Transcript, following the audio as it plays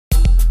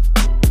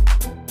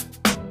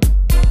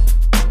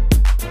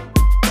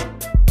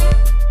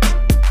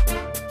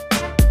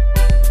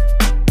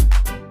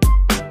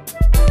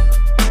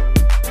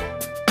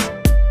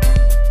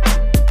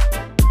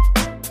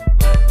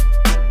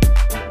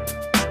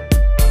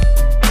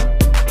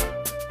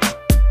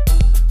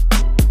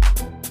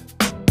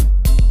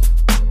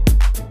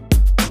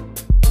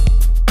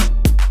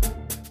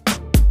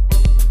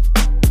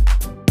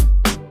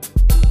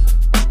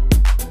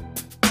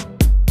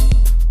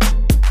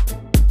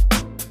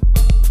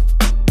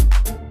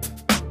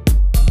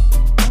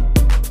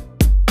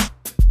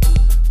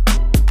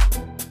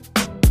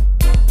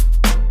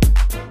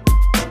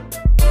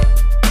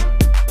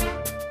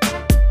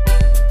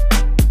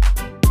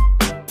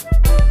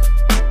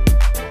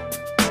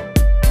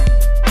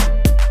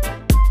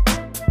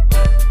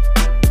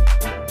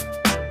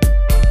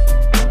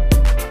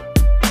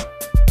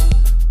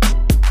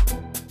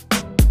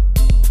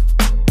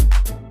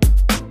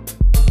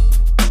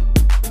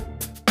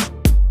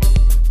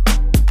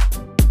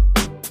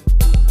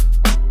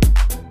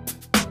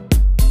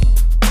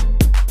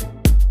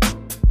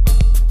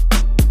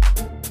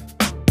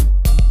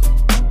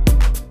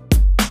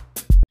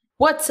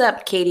What's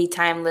up,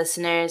 KDTime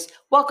listeners?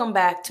 Welcome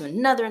back to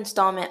another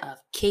installment of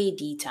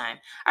KDTime.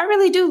 I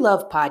really do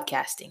love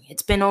podcasting.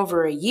 It's been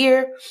over a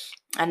year.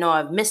 I know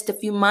I've missed a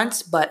few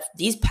months, but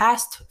these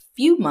past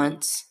few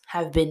months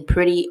have been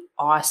pretty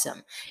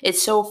awesome.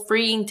 It's so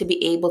freeing to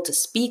be able to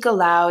speak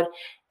aloud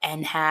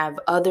and have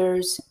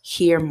others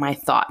hear my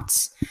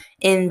thoughts.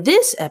 In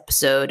this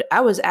episode,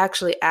 I was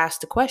actually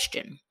asked a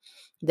question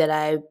that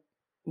I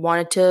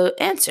wanted to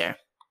answer.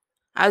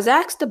 I was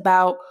asked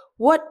about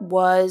what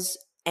was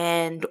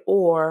and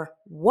or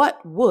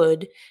what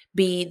would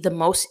be the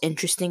most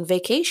interesting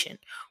vacation.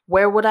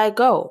 Where would I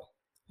go?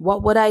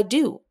 What would I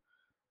do?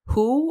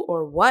 Who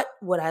or what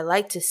would I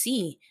like to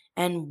see?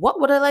 And what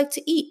would I like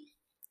to eat?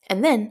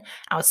 And then,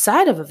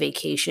 outside of a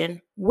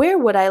vacation, where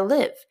would I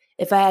live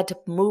if I had to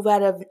move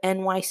out of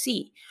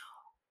NYC?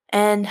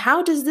 And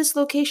how does this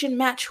location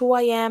match who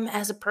I am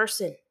as a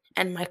person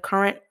and my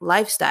current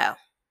lifestyle?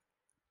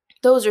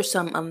 Those are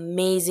some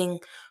amazing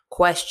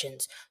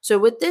questions. So,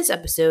 with this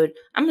episode,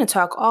 I'm going to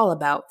talk all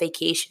about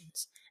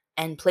vacations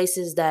and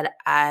places that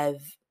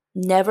I've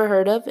never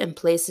heard of and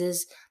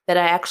places that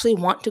I actually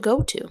want to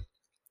go to.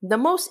 The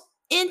most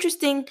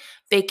interesting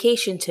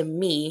vacation to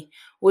me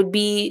would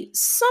be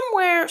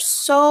somewhere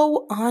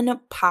so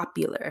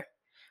unpopular,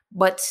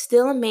 but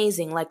still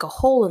amazing, like a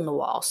hole in the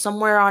wall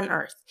somewhere on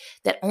Earth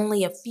that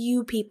only a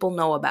few people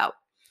know about.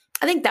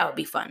 I think that would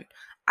be fun.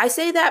 I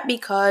say that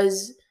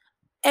because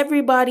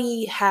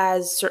everybody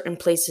has certain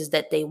places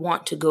that they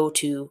want to go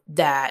to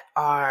that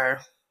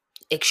are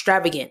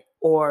extravagant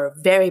or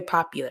very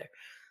popular,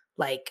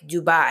 like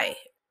Dubai,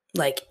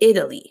 like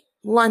Italy,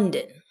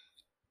 London,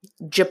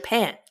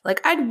 Japan. Like,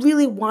 I'd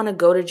really want to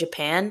go to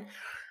Japan,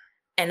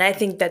 and I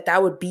think that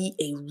that would be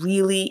a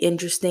really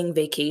interesting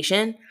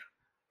vacation.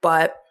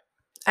 But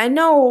I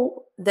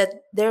know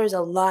that there's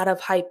a lot of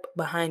hype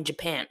behind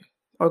Japan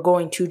or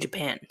going to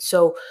Japan.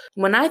 So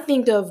when I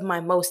think of my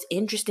most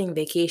interesting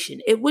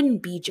vacation, it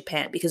wouldn't be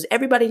Japan because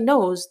everybody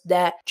knows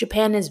that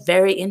Japan is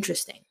very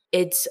interesting.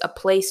 It's a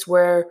place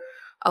where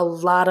a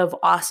lot of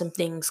awesome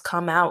things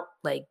come out,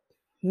 like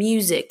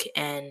music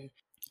and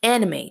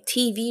anime,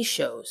 TV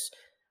shows,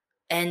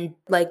 and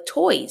like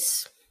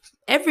toys.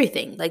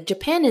 Everything. Like,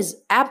 Japan is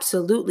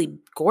absolutely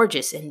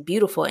gorgeous and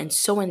beautiful and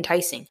so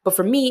enticing. But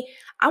for me,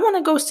 I want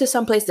to go to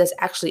some place that's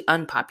actually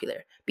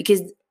unpopular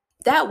because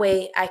that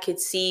way I could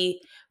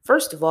see,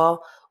 first of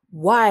all,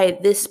 why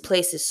this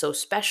place is so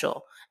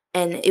special.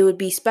 And it would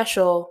be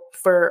special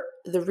for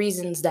the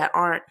reasons that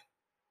aren't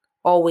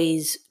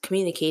always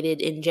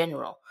communicated in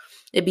general.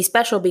 It'd be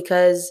special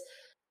because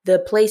the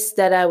place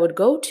that I would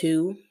go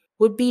to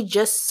would be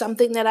just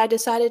something that I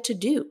decided to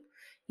do,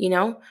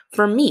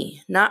 for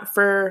me, not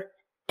for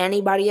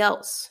anybody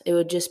else. It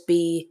would just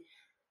be,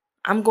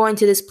 I'm going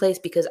to this place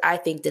because I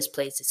think this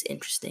place is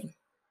interesting,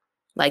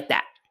 like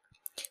that.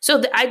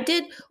 So I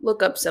did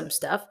look up some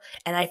stuff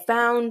and I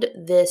found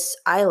this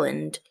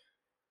island.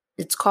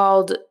 It's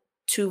called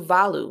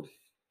Tuvalu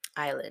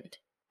Island.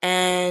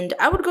 And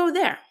I would go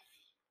there.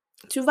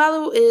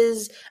 Tuvalu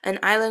is an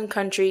island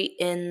country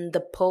in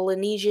the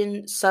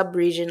Polynesian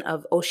subregion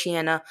of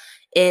Oceania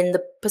in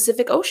the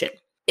Pacific Ocean.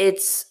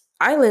 Its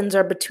islands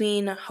are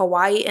between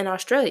Hawaii and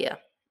Australia.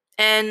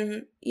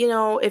 And,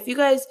 if you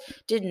guys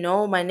didn't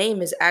know, my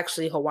name is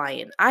actually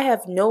Hawaiian. I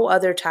have no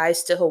other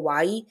ties to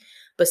Hawaii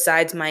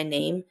besides my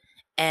name.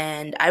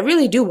 And I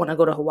really do want to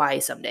go to Hawaii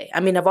someday. I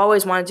mean, I've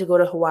always wanted to go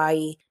to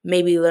Hawaii,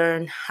 maybe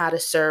learn how to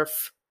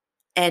surf,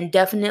 and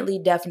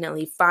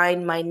definitely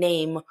find my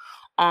name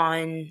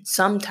on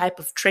some type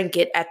of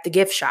trinket at the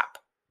gift shop.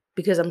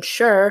 Because I'm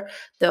sure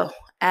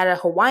at a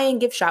Hawaiian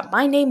gift shop,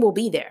 my name will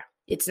be there.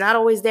 It's not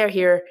always there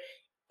here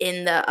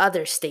in the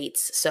other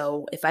states.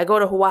 So if I go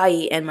to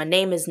Hawaii and my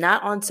name is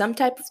not on some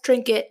type of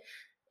trinket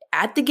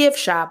at the gift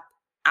shop,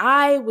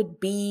 I would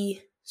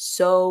be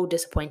so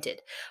disappointed.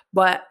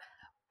 But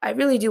I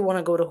really do want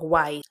to go to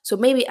Hawaii. So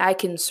maybe I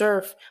can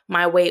surf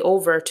my way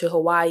over to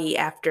Hawaii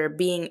after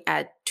being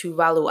at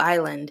Tuvalu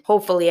Island.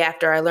 Hopefully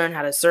after I learn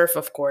how to surf,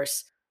 of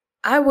course.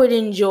 I would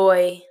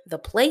enjoy the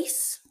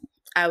place.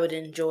 I would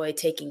enjoy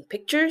taking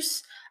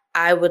pictures.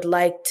 I would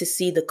like to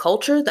see the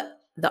culture,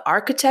 the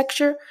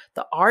architecture,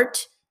 the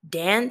art,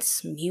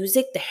 dance,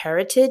 music, the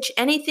heritage,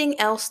 anything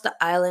else the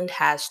island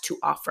has to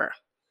offer.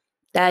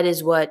 That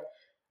is what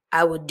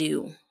I would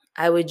do.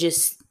 I would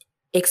just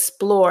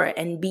explore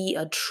and be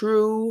a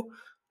true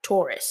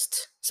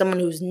tourist,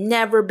 someone who's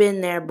never been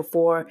there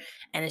before,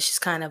 and it's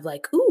just kind of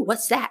like, ooh,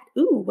 what's that?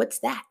 Ooh, what's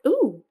that?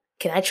 Ooh,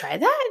 can I try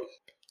that?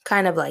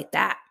 Kind of like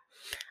that.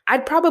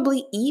 I'd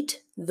probably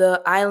eat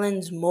the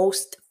island's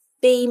most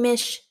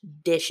famous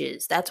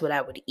dishes. That's what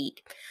I would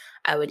eat.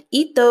 I would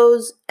eat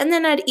those, and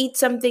then I'd eat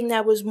something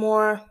that was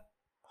more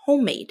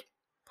homemade.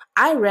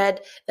 I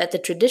read that the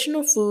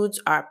traditional foods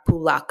are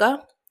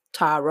pulaka,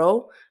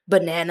 taro,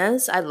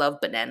 bananas, I love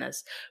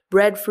bananas,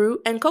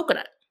 breadfruit, and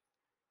coconut.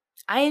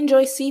 I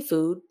enjoy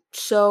seafood,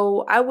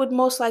 so I would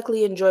most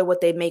likely enjoy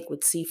what they make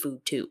with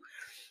seafood too.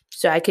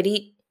 So I could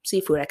eat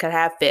seafood, I could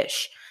have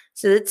fish.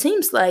 So it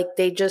seems like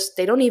they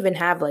don't even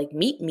have like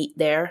meat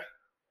there.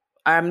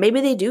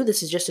 maybe they do.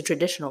 This is just a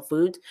traditional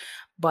food,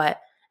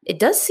 but it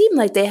does seem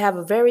like they have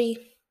a very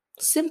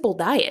simple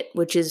diet,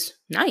 which is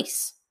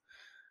nice.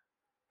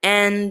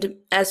 And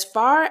as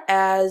far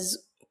as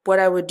what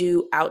I would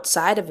do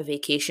outside of a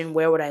vacation,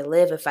 where would I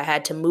live if I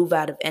had to move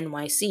out of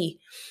NYC?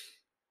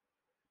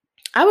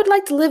 I would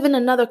like to live in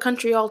another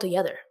country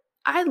altogether.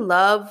 I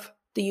love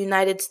the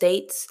United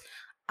States.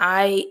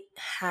 I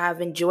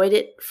have enjoyed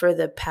it for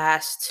the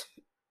past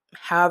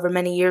however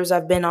many years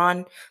I've been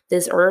on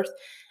this earth.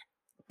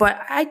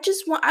 But I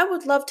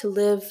would love to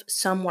live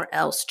somewhere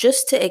else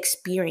just to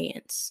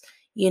experience,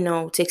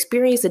 to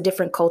experience the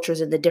different cultures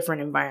and the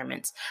different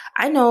environments.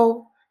 I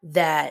know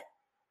that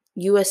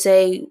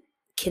USA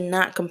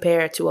cannot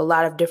compare to a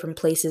lot of different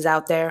places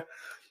out there,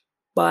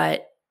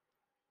 but,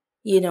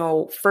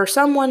 for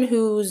someone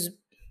who's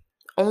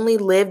only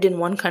lived in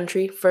one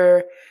country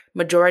for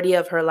majority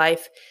of her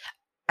life,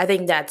 I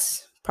think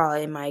that's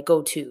probably my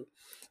go-to.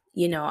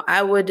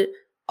 I would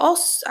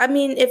also,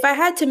 if I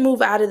had to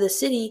move out of the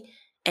city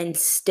and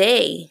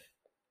stay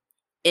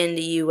in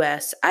the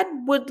US, I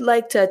would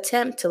like to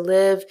attempt to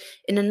live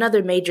in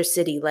another major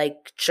city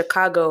like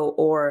Chicago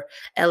or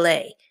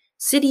LA.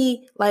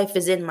 City life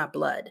is in my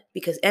blood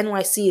because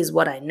NYC is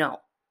what I know,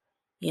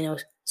 you know.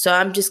 So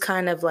I'm just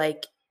kind of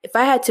like, if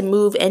I had to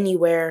move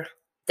anywhere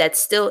that's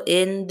still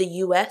in the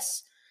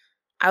US,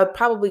 I would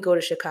probably go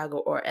to Chicago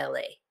or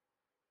LA.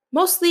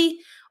 Mostly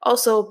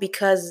also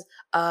because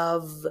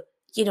of,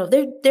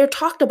 they're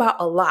talked about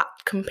a lot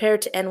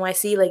compared to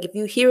NYC. Like if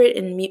you hear it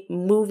in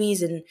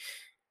movies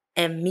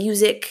and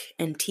music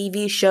and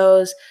TV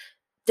shows,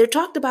 they're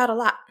talked about a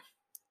lot.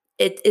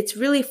 It's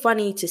really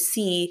funny to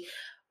see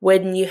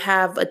when you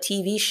have a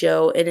TV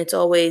show and it's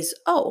always,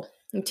 oh,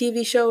 the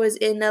TV show is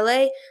in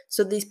LA,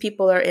 so these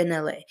people are in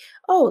LA.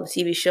 Oh, the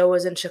TV show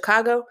was in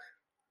Chicago,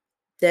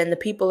 then the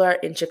people are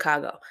in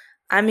Chicago.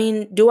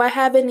 Do I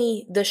have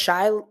any The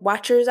Shy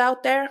watchers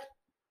out there?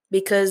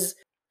 Because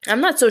I'm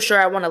not so sure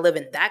I want to live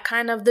in that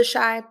kind of The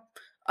Shy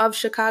of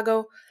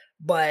Chicago,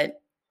 but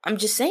I'm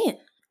just saying,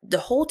 the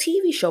whole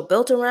TV show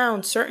built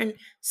around certain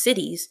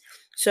cities,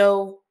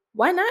 so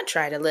why not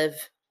try to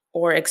live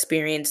or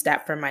experience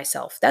that for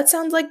myself? That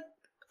sounds like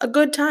a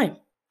good time.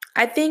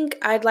 I think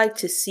I'd like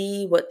to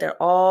see what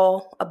they're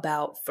all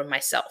about for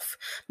myself.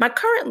 My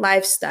current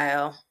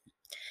lifestyle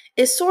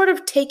is sort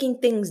of taking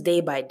things day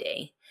by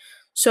day.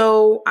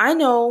 So I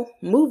know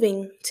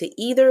moving to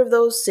either of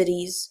those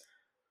cities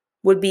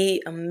would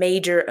be a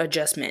major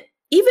adjustment.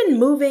 Even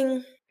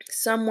moving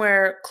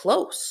somewhere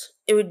close,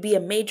 it would be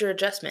a major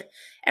adjustment.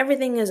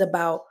 Everything is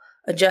about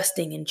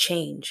adjusting and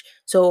change.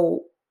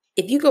 So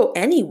if you go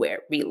anywhere,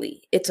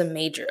 really, it's a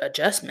major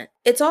adjustment.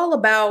 It's all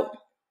about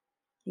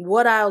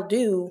what I'll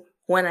do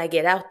when I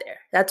get out there.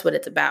 That's what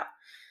it's about.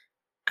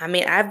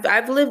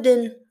 I've lived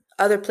in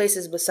other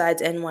places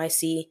besides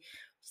NYC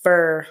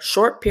for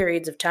short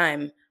periods of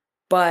time,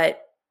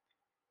 but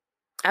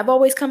I've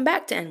always come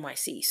back to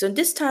NYC. So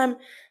this time,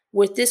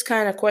 with this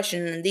kind of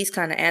question and these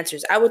kind of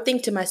answers, I would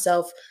think to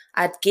myself,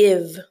 I'd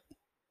give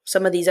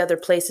some of these other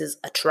places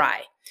a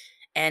try.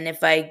 And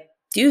if I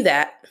do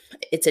that,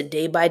 it's a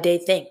day by day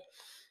thing.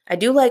 I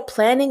do like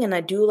planning and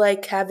I do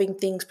like having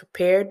things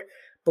prepared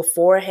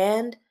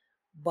beforehand.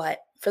 But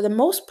for the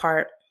most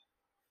part,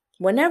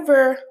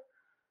 whenever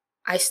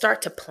I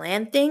start to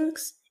plan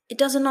things, it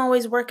doesn't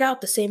always work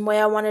out the same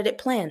way I wanted it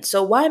planned.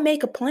 So why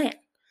make a plan?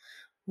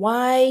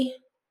 Why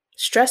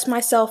stress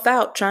myself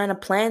out trying to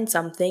plan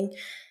something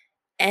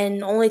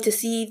and only to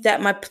see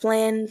that my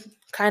plan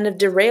kind of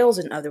derails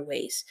in other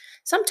ways?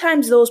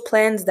 Sometimes those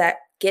plans that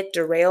get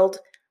derailed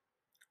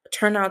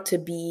turn out to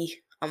be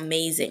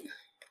amazing.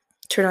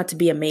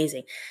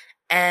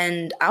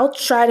 And I'll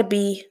try to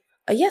be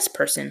a yes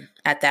person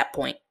at that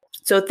point.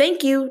 So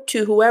thank you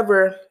to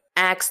whoever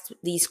asked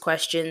these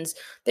questions.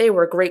 They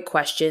were great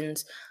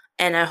questions.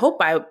 And I hope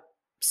I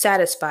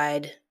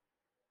satisfied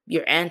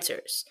your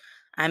answers.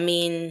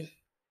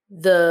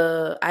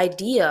 The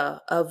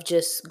idea of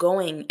just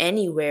going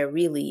anywhere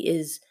really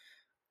is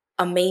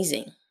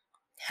amazing.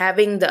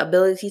 Having the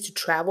ability to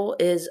travel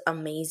is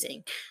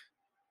amazing.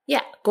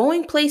 Yeah,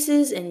 going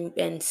places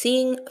and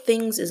seeing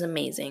things is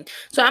amazing.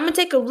 So I'm going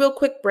to take a real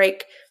quick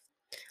break.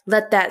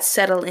 Let that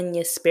settle in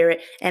your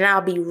spirit, and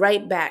I'll be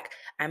right back.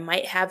 I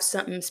might have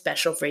something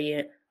special for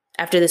you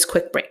after this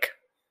quick break.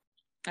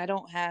 I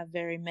don't have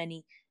very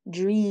many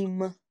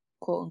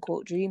quote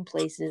unquote, dream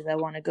places I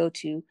want to go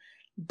to,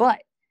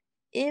 but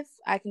if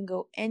I can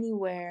go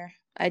anywhere,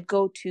 I'd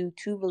go to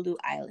Tuvalu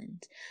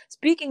Island.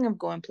 Speaking of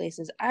going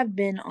places, I've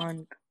been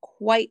on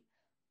quite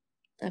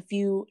a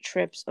few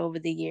trips over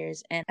the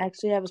years, and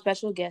actually I have a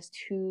special guest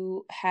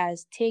who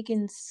has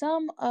taken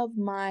some of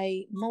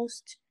my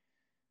most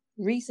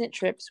recent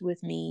trips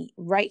with me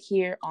right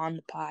here on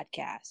the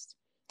podcast.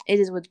 It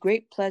is with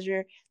great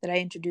pleasure that I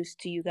introduce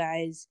to you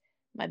guys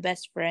my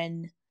best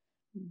friend,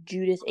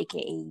 Judith,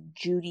 aka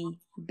Judy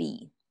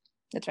B.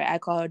 That's right, I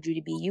call her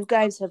Judy B. You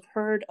guys have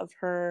heard of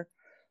her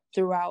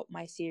throughout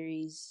my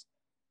series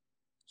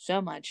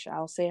so much.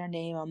 I'll say her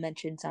name, I'll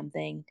mention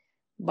something,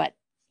 but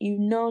you've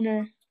known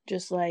her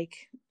just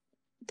like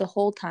the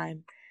whole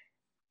time,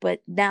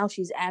 but now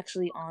she's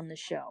actually on the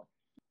show.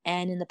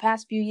 And in the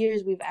past few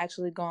years, we've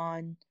actually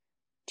gone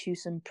to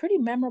some pretty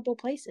memorable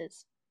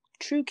places.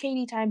 True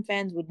KDTime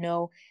fans would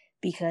know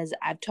because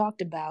I've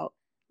talked about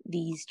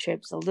these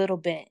trips a little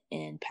bit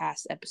in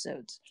past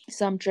episodes.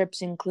 Some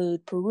trips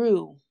include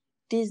Peru,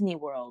 Disney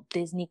World,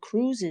 Disney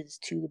cruises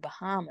to the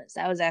Bahamas.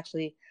 That was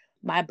actually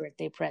my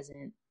birthday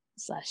present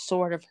 /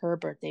 sort of her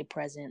birthday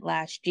present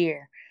last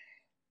year.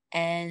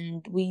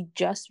 And we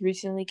just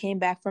recently came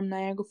back from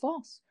Niagara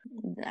Falls.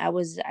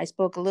 I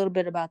spoke a little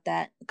bit about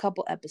that a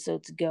couple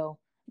episodes ago,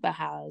 about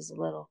how I was a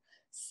little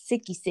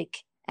sick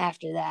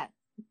after that,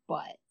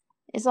 but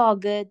it's all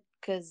good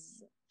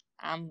because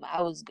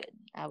I was good.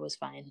 I was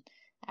fine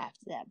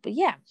after that. But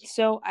yeah,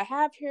 so I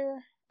have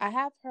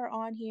her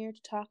on here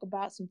to talk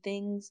about some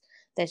things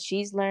that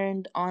she's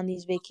learned on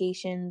these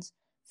vacations,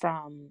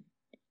 from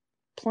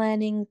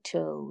planning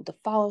to the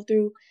follow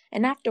through.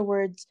 And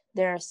afterwards,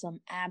 there are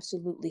some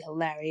absolutely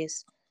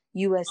hilarious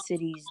US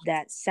cities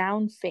that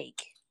sound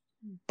fake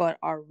but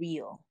are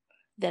real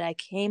that I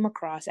came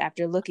across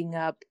after looking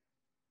up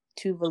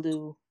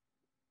Tuvalu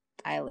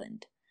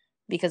Island,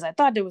 because I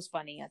thought it was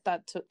funny. I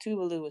thought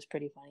Tuvalu was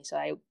pretty funny. So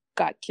I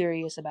got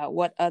curious about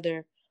what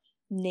other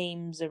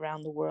names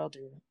around the world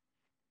are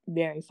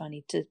very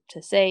funny to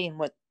say,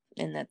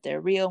 and that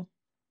they're real.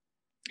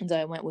 And so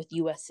I went with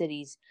US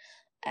cities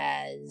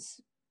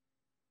as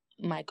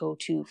my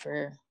go-to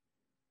for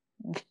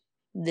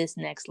this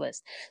next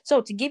list.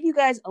 So to give you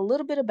guys a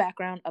little bit of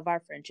background of our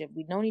friendship,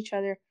 we've known each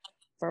other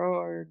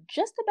for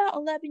just about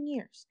 11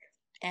 years,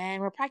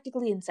 and we're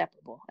practically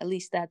inseparable. At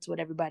least that's what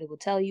everybody will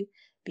tell you,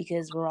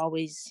 because we're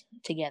always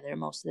together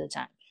most of the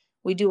time.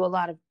 We do a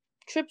lot of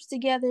trips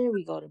together.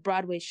 We go to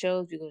Broadway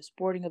shows. We go to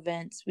sporting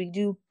events. We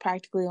do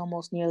practically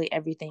almost nearly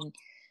everything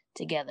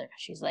together.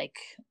 She's like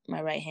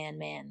my right-hand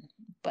man,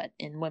 but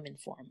in women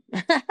form.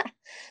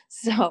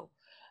 So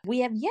we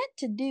have yet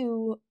to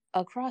do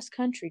a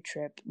cross-country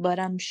trip, but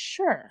I'm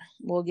sure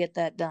we'll get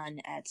that done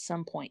at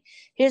some point.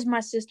 Here's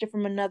my sister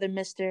from another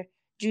mister,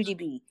 Judy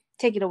B.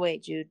 Take it away,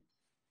 Jude.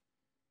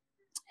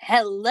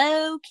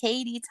 Hello,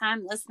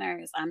 KDTime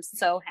listeners. I'm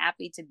so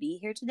happy to be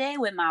here today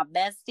with my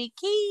bestie,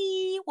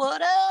 Key.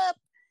 What up?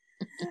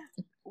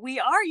 We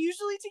are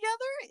usually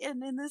together,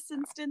 and in this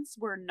instance,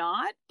 we're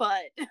not,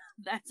 but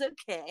that's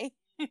okay.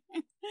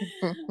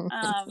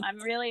 I'm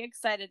really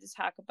excited to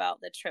talk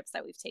about the trips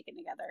that we've taken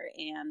together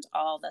and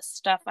all the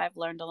stuff I've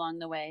learned along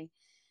the way.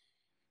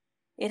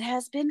 It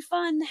has been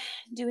fun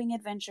doing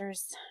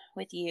adventures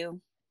with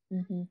you.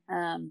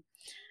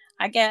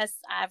 I guess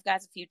I've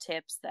got a few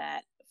tips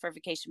that for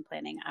vacation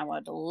planning I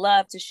would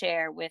love to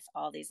share with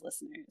all these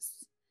listeners.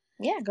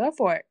 Yeah, go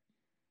for it.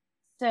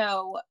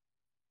 So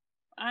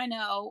I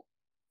know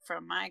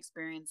from my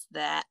experience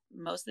that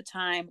most of the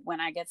time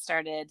when I get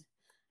started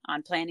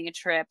on planning a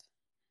trip,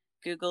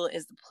 Google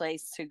is the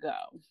place to go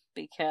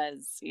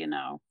because,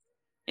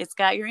 it's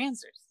got your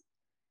answers.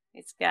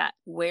 It's got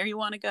where you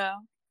want to go,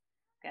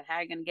 got how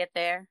you're going to get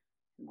there,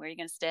 and where you're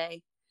going to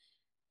stay,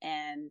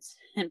 and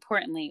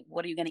importantly,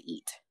 what are you going to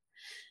eat?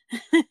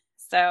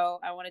 So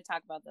I want to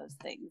talk about those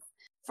things.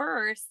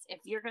 First, if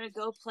you're going to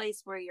go a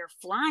place where you're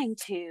flying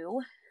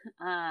to,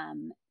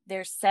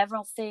 there's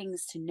several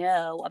things to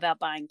know about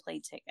buying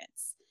plane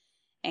tickets.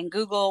 And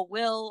Google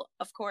will,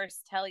 of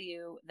course, tell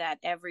you that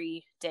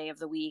every day of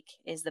the week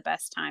is the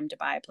best time to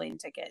buy a plane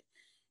ticket,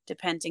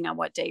 depending on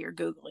what day you're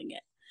Googling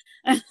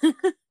it.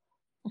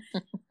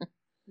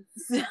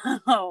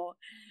 So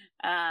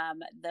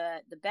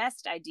the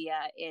best idea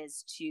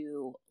is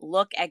to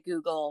look at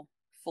Google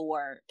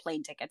for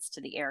plane tickets to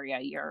the area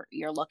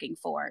you're looking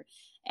for,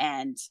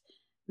 and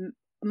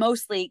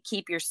mostly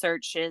keep your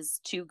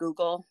searches to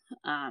Google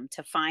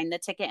to find the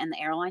ticket and the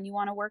airline you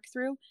want to work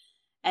through.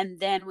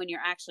 And then when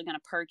you're actually going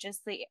to purchase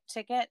the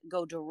ticket,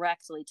 go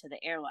directly to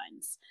the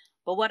airlines.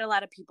 But what a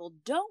lot of people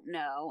don't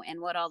know,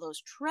 and what all those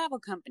travel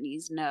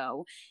companies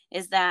know,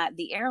 is that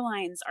the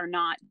airlines are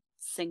not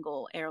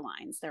single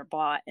airlines. They're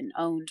bought and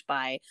owned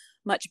by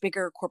much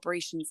bigger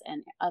corporations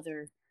and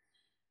other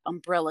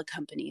umbrella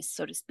companies,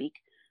 so to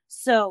speak.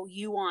 So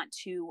you want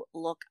to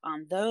look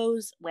on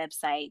those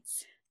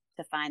websites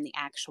to find the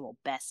actual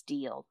best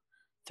deal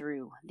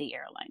through the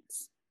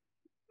airlines,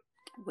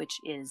 which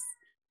is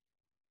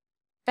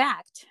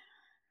fact.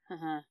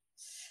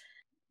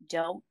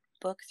 Don't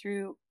book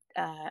through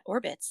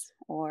Orbitz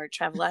or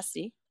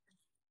Travelocity.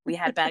 We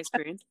had a bad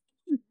experience.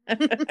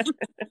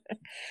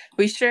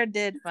 We sure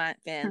did,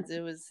 fans.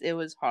 It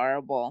was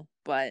horrible,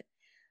 but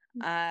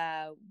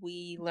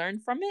we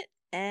learned from it,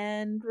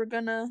 and we're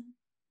gonna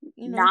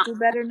do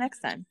better next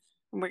time.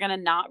 We're gonna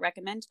not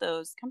recommend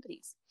those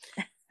companies.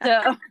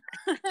 So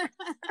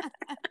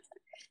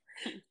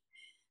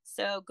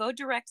so go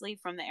directly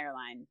from the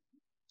airline.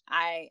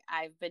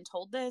 I've been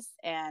told this,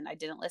 and I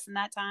didn't listen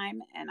that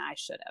time, and I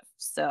should have.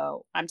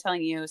 So I'm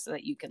telling you so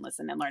that you can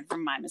listen and learn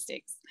from my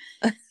mistakes.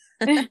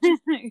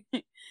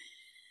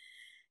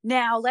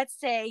 Now, let's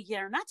say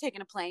you're not taking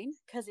a plane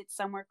because it's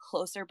somewhere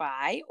closer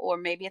by, or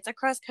maybe it's a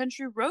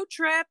cross-country road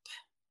trip.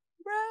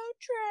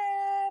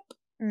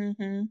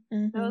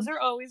 Those are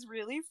always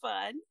really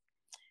fun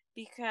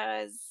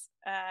because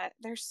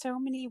there's so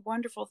many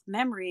wonderful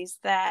memories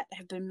that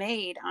have been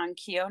made on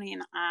Keone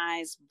and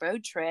I's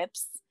road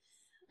trips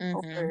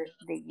over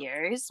the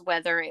years,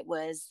 whether it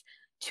was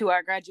to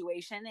our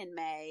graduation in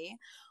May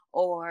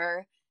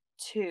or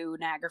to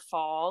Niagara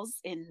Falls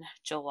in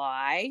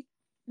July.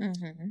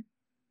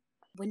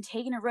 When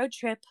taking a road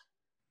trip,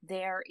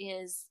 there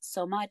is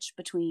so much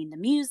between the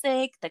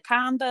music, the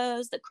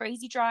combos, the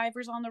crazy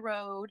drivers on the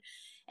road,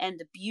 and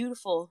the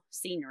beautiful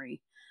scenery.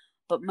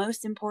 But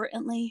most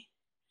importantly,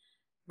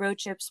 road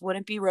trips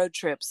wouldn't be road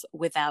trips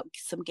without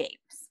some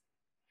games.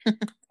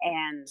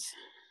 And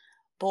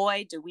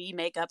boy, do we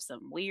make up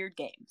some weird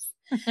games.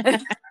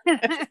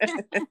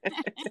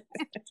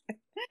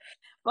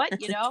 But,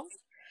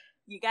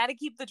 you got to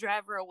keep the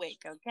driver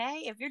awake,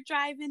 okay? If you're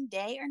driving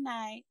day or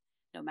night,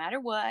 no matter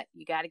what,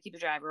 you got to keep the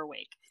driver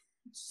awake.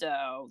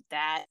 So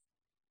that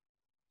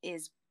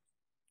is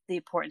the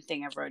important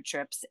thing of road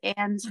trips,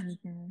 and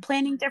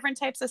planning different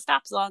types of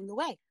stops along the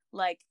way.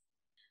 Like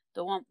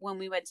the one when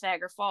we went to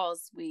Niagara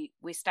Falls, we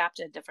stopped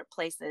at different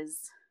places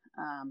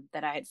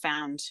that I had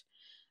found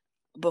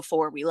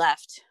before we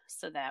left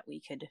so that we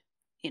could,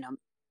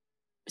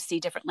 see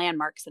different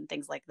landmarks and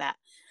things like that.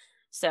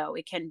 So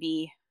it can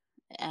be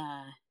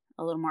a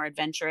little more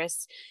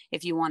adventurous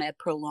if you want to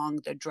prolong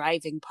the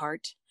driving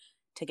part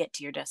to get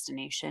to your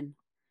destination.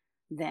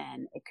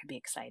 Then it could be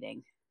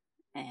exciting.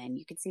 And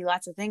you could see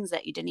lots of things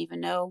that you didn't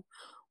even know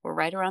were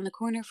right around the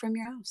corner from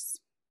your house.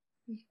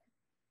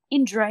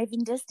 In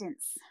driving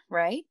distance,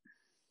 right?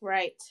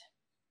 Right.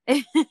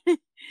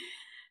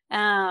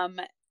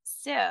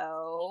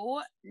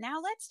 So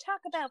now let's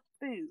talk about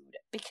food,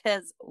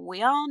 because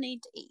we all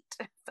need to eat,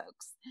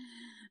 folks.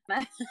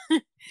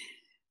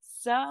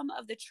 Some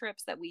of the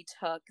trips that we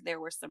took, there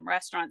were some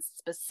restaurants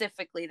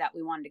specifically that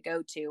we wanted to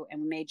go to,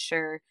 and we made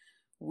sure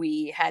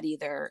we had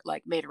either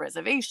like made a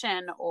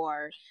reservation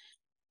or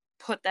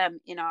put them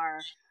in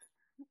our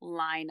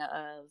line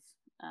of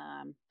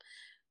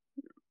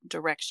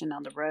direction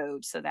on the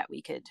road so that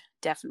we could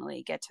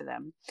definitely get to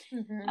them.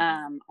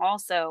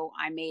 Also,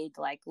 I made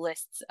like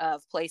lists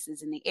of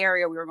places in the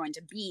area we were going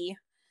to be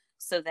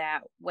so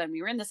that when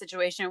we were in the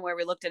situation where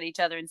we looked at each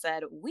other and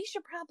said, we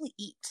should probably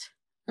eat,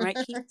 right,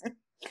 Keith?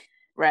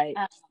 Right.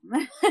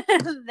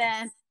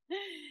 Then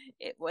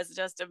it was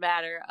just a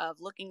matter of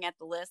looking at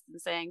the list and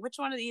saying, which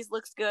one of these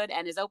looks good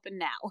and is open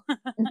now?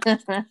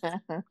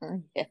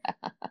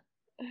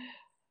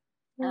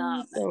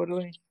 Yeah.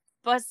 Totally.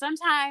 But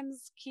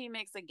sometimes Key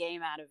makes a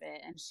game out of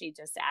it, and she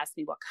just asks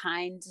me what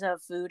kinds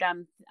of food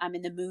I'm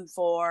in the mood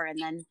for, and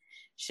then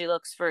she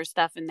looks for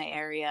stuff in the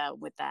area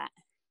with that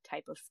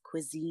type of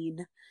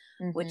cuisine,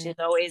 which is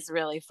always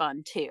really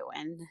fun too.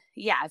 And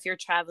yeah, if you're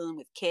traveling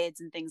with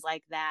kids and things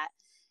like that,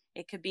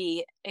 it could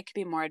be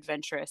more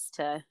adventurous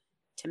to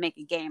make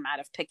a game out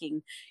of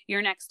picking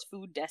your next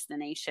food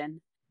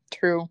destination.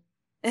 True.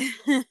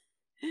 But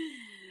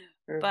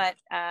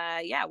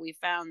yeah, we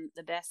found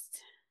the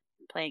best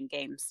playing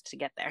games to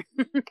get there.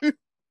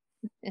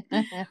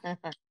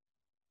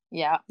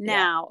 Yeah.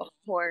 Now, of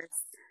course,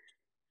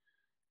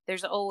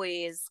 there's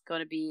always going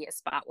to be a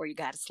spot where you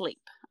got to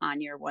sleep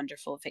on your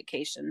wonderful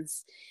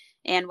vacations.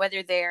 And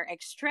whether they're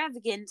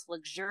extravagant,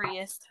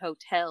 luxurious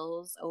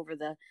hotels over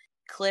the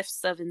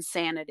cliffs of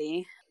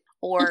insanity,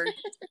 or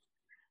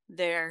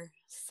they're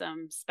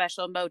some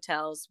special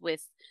motels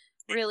with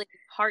really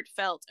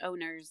heartfelt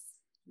owners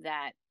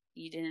that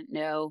you didn't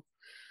know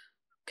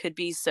could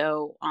be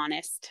so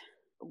honest.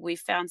 We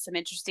found some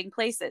interesting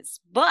places,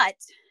 but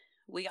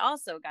we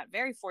also got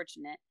very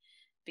fortunate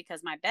because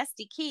my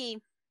bestie Key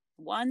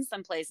won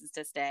some places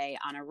to stay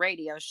on a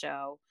radio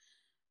show.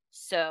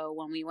 So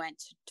when we went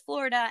to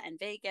Florida and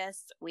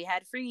Vegas, we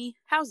had free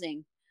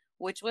housing,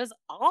 which was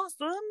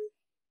awesome.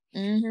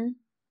 And,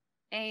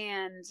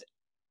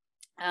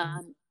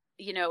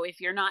 if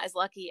you're not as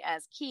lucky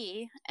as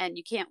Key and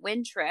you can't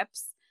win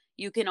trips,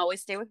 you can always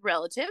stay with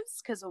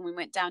relatives, because when we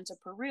went down to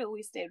Peru,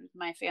 we stayed with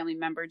my family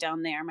member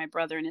down there. My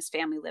brother and his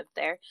family lived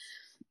there.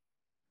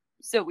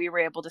 So we were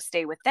able to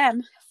stay with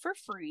them for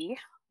free.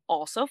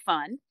 Also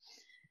fun.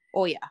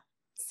 Oh, yeah.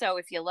 So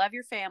if you love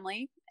your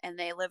family and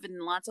they live in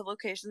lots of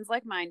locations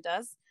like mine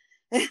does,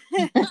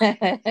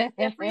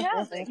 get free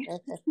housing.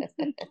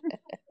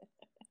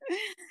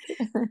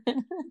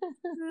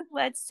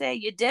 Let's say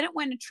you didn't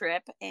win a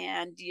trip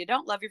and you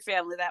don't love your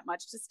family that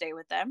much to stay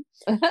with them.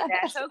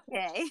 That's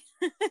okay.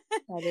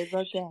 That is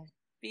okay.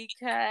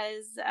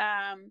 Because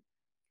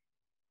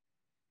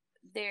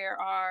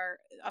there are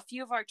a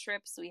few of our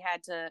trips we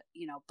had to,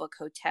 book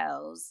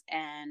hotels.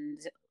 And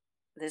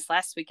this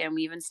last weekend,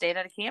 we even stayed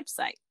at a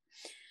campsite.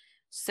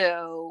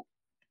 So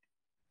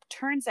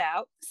turns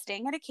out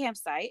staying at a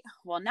campsite,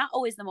 while not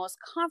always the most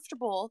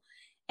comfortable,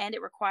 and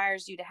it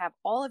requires you to have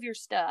all of your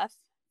stuff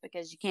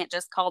because you can't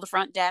just call the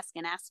front desk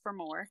and ask for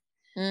more.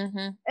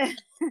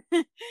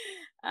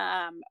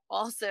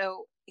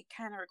 Also, it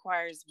kind of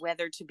requires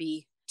weather to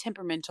be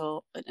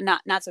temperamental,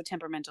 not so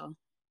temperamental,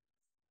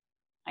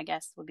 I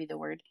guess would be the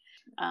word,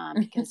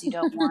 because you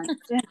don't want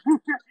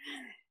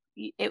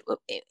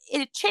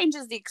it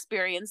changes the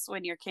experience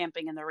when you're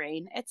camping in the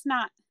rain. It's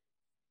not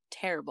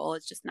terrible.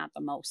 It's just not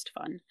the most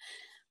fun.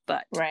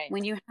 But Right.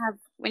 when you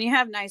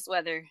have nice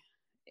weather,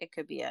 it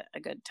could be a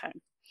good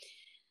time.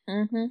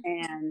 Mm-hmm.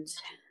 And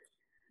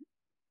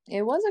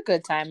it was a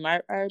good time.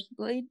 Our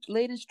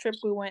latest trip,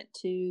 we went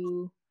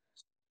to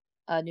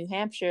New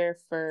Hampshire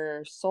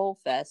for Soul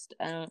Fest.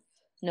 I don't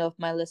know if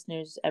my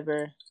listeners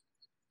ever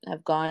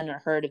have gone or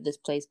heard of this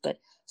place, but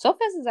Soul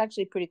Fest is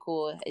actually pretty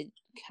cool. It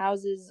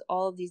houses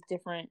all of these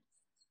different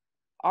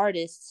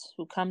artists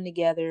who come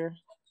together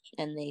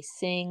and they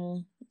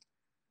sing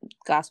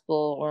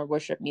gospel or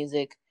worship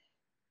music,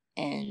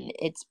 and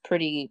it's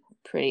pretty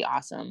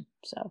awesome.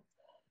 So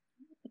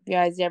if you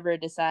guys ever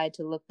decide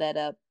to look that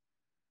up,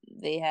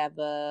 they have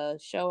a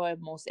show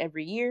almost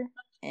every year,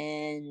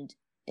 and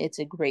it's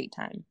a great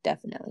time.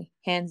 Definitely,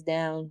 hands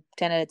down,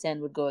 10 out of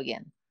 10 would go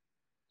again.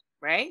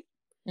 Right.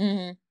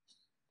 Mm-hmm.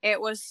 It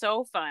was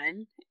so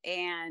fun,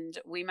 and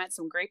we met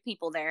some great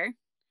people there.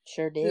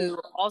 Sure did. Who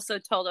also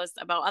told us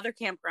about other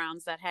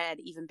campgrounds that had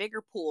even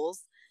bigger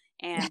pools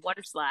and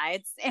water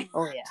slides.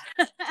 Oh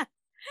yeah.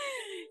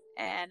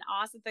 And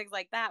awesome things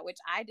like that, which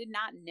I did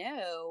not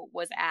know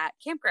was at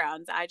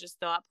campgrounds. I just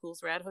thought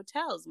pools were at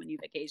hotels when you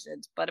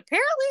vacationed, but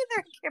apparently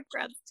they're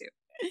campgrounds too.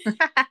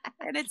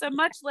 And it's a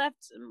much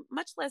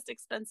less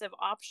expensive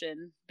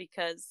option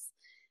because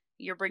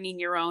you're bringing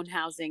your own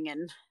housing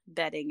and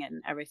bedding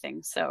and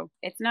everything. So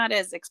it's not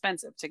as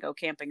expensive to go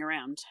camping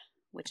around,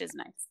 which is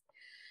nice.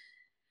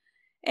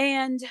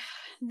 And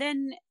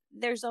then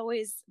there's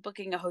always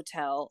booking a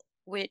hotel,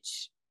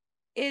 which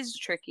is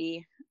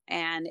tricky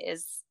and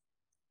is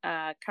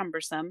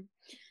cumbersome.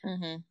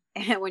 Mm-hmm.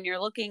 And when you're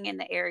looking in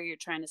the area you're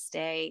trying to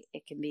stay,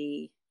 it can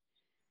be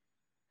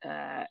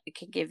it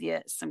can give you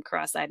some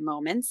cross-eyed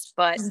moments,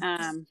 but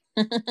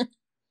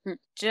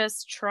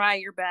just try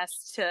your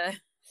best to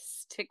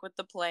stick with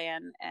the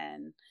plan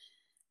and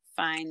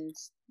find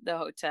the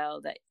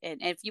hotel that,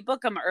 and if you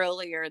book them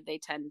earlier, they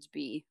tend to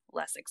be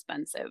less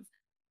expensive.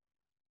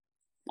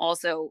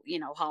 Also,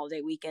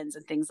 holiday weekends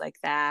and things like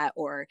that,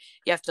 or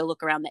you have to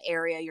look around the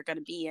area you're going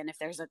to be in. If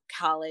there's a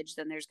college,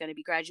 then there's going to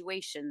be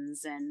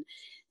graduations, and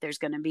there's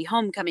going to be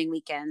homecoming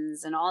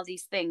weekends, and all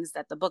these things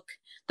that the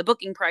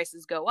booking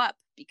prices go up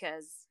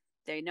because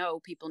they know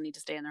people need to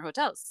stay in their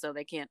hotels, so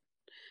they can't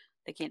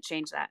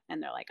change that,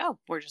 and they're like, oh,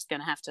 we're just going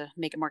to have to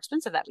make it more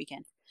expensive that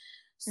weekend.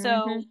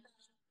 So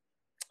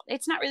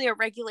it's not really a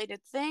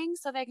regulated thing,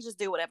 so they can just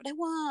do whatever they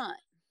want.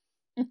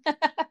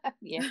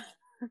 Yeah.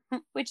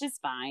 Which is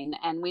fine.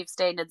 And we've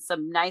stayed in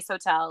some nice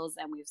hotels,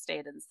 and we've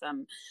stayed in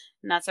some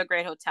not so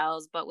great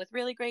hotels, but with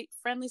really great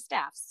friendly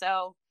staff.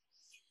 So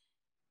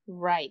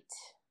right.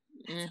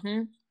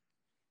 Mm-hmm.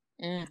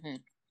 Mm-hmm.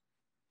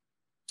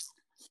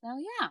 So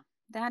yeah,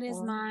 that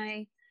is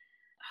my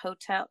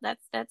hotel.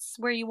 That's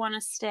where you want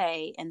to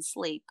stay and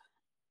sleep.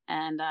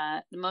 And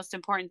the most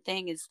important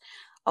thing is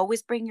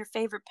always bring your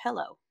favorite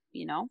pillow,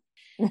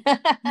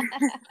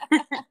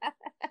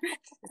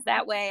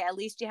 that way at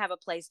least you have a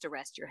place to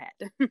rest your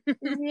head.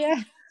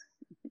 Yeah.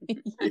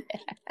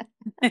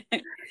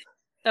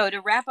 So to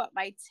wrap up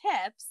my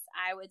tips,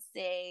 I would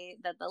say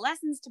that the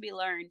lessons to be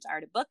learned are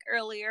to book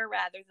earlier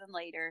rather than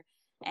later,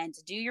 and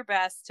to do your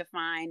best to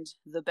find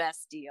the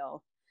best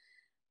deal.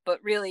 But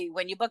really,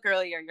 when you book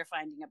earlier, you're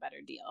finding a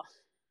better deal.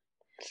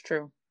 It's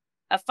true.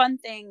 A fun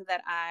thing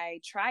that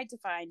I tried to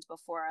find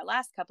before our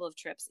last couple of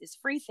trips is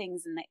free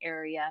things in the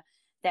area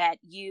that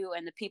you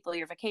and the people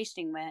you're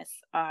vacationing with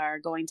are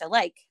going to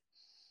like.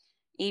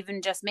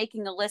 Even just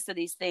making a list of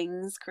these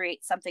things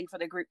creates something for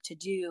the group to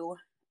do.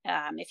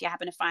 If you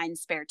happen to find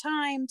spare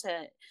time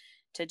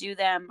to do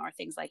them or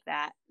things like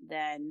that,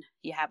 then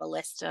you have a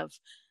list of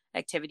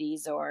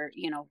activities or,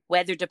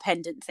 weather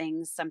dependent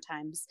things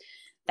sometimes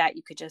that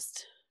you could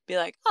just be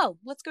like, oh,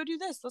 let's go do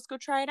this. Let's go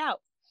try it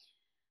out.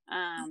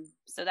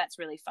 So that's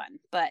really fun.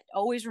 But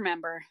always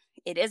remember,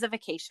 it is a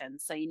vacation.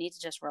 So you need to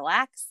just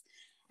relax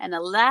and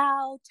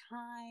allow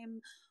time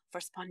for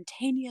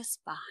spontaneous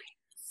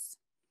finds.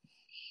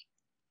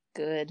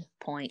 Good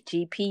point.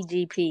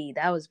 GP.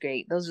 That was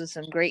great. Those were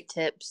some great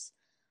tips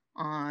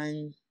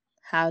on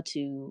how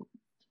to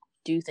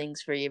do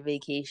things for your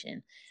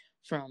vacation,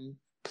 from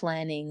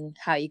planning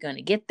how you're going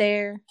to get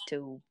there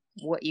to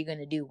what you're going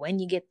to do when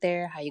you get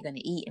there, how you're going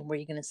to eat, and where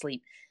you're going to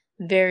sleep.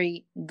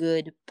 Very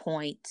good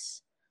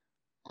points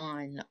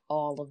on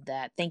all of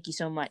that. Thank you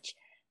so much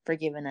for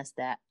giving us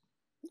that.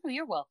 Oh,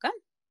 you're welcome.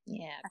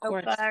 Yeah, of I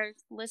course. hope our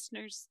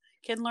listeners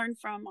can learn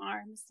from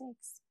our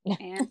mistakes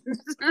and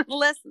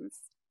lessons.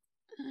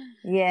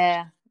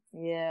 Yeah,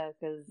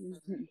 because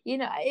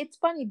it's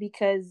funny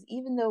because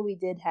even though we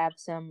did have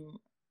some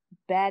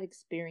bad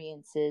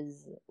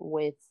experiences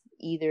with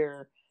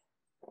either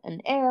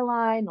an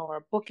airline or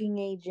a booking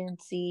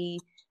agency,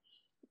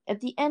 at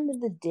the end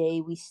of the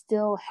day, we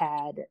still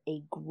had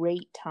a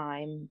great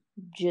time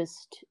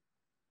just,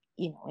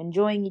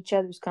 enjoying each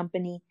other's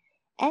company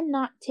and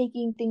not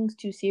taking things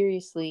too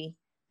seriously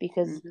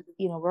because,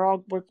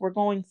 we're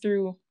going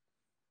through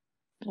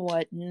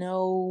what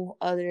no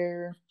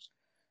other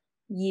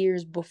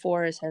years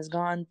before us has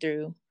gone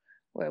through.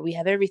 where we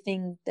have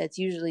everything that's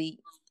usually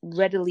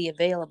readily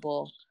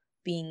available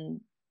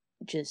being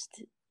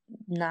just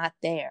not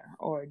there,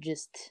 or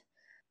just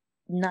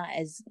not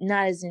as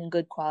in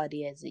good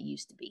quality as it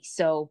used to be.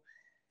 So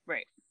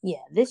Right.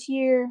 yeah, this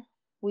year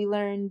we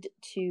learned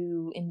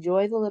to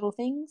enjoy the little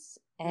things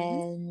Mm-hmm.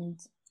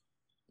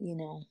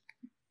 and,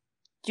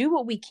 do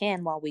what we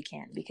can while we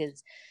can,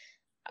 because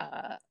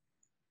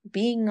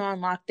being on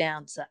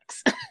lockdown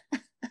sucks.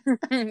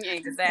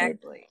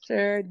 Exactly. It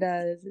sure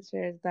does. It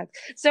sure does.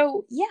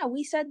 So yeah,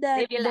 we said that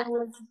Maybe a there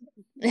lot.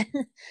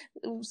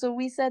 was. So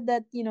we said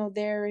that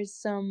there is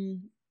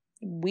some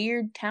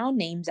weird town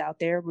names out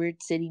there,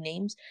 weird city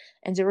names,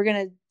 and so we're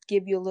gonna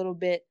give you a little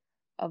bit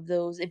of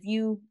those. If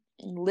you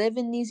live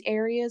in these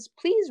areas,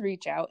 please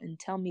reach out and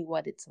tell me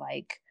what it's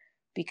like,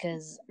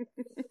 because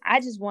I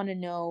just want to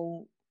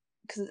know.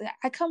 Because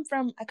I come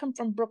from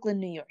Brooklyn,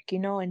 New York,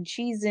 and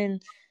she's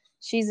in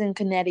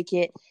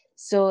Connecticut,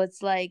 so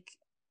it's like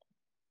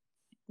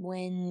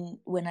when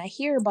I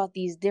hear about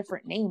these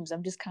different names,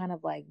 I'm just kind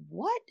of like,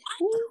 what?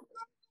 Who?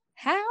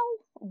 How?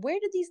 Where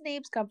did these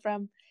names come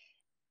from?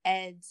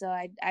 And so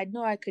I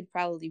know I could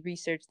probably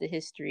research the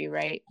history,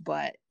 right?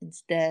 But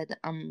instead,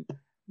 I'm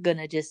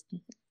gonna just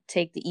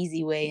take the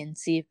easy way and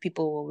see if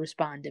people will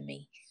respond to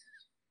me.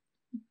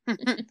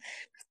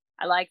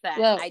 I like that.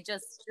 So I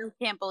just still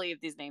can't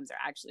believe these names are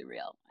actually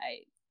real.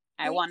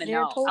 I want to they're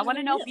know. I want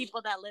to totally know real.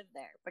 people that live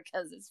there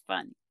because it's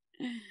fun.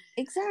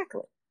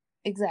 Exactly.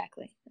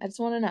 I just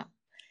want to know.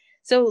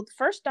 So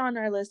first on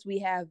our list, we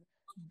have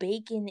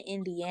Bacon,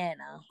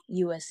 Indiana,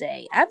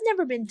 USA. I've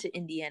never been to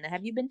Indiana.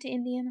 Have you been to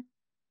Indiana?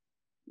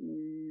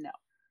 No.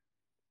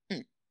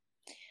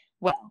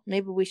 Well,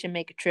 maybe we should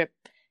make a trip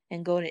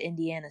and go to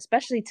Indiana,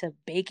 especially to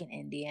Bacon,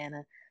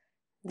 Indiana.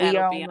 We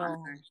That'll all be on know.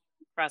 our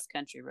cross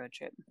country road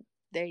trip.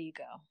 There you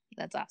go.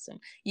 That's awesome.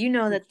 You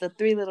know that the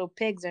three little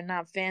pigs are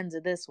not fans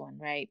of this one,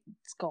 right?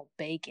 It's called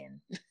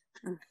Bacon.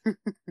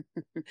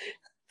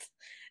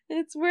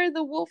 It's where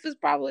the wolf is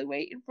probably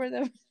waiting for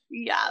them.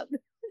 Yeah.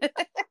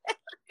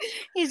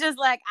 He's just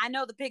like, I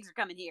know the pigs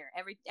are coming here.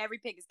 Every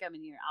pig is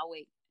coming here. I'll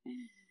wait.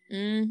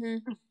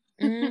 Mm-hmm.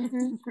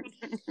 Mm-hmm.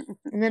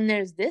 And then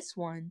there's this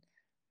one,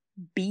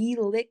 Bee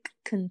Lick,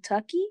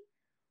 Kentucky.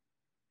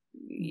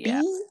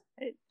 Yeah.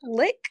 Bee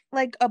Lick,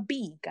 like a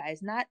bee,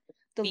 guys, not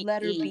the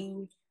letter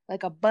B,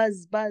 like a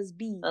buzz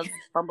bee. A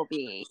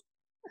bumblebee.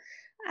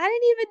 I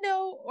didn't even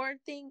know or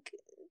think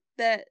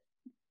that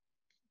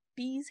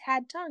bees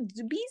had tongues.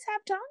 Do bees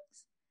have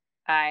tongues?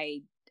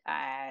 I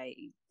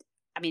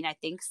mean, I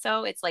think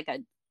so. It's like I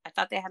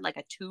thought they had like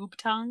a tube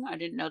tongue. I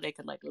didn't know they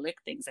could like lick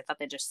things. I thought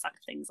they just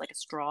sucked things like a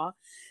straw.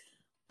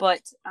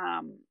 But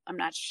I'm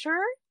not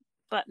sure.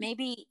 But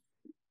maybe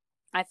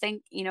I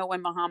think,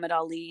 when Muhammad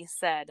Ali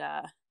said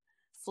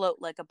float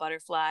like a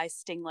butterfly,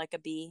 sting like a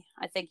bee,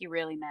 I think he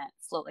really meant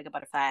float like a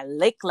butterfly,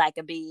 lick like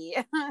a bee.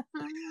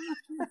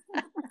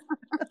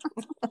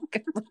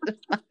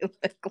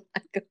 Lick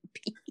like a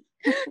bee.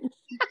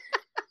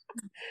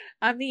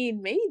 I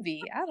mean,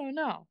 maybe. I don't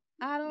know.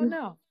 I don't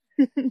know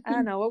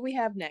what we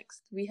have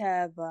next. We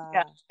have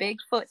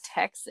Bigfoot,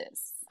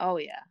 Texas. Oh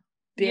yeah,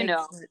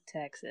 Bigfoot,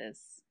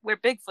 Texas. Where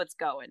Bigfoot's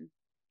going.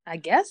 I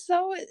guess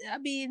so. I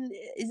mean,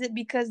 is it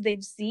because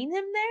they've seen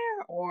him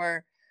there,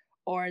 or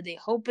are they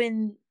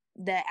hoping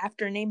that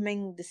after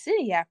naming the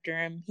city after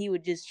him, he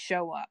would just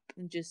show up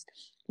and just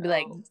be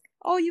like,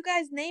 "Oh, you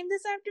guys named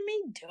this after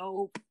me?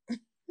 Dope."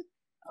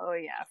 Oh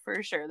yeah,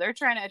 for sure. They're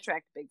trying to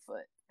attract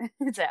Bigfoot.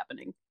 It's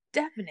happening.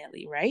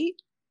 Definitely, right?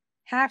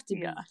 Have to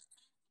be. Yeah.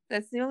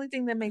 That's the only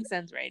thing that makes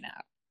sense right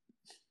now.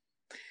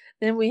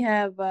 Then we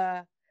have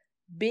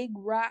Big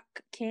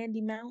Rock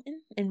Candy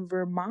Mountain in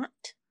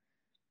Vermont.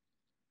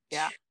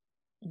 Yeah.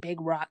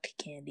 Big Rock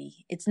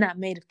candy. It's not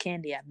made of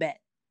candy, I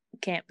bet.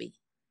 It can't be.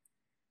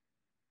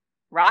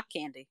 Rock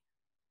candy.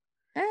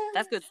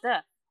 That's good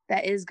stuff.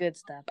 That is good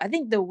stuff. I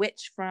think the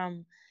witch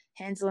from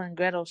Hansel and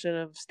Gretel should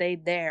have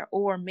stayed there.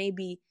 Or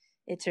maybe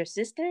it's her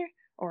sister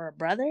or a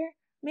brother.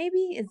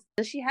 Maybe.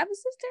 Does she have a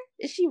sister?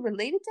 Is she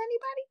related to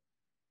anybody?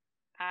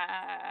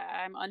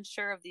 I'm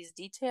unsure of these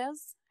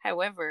details.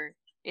 However,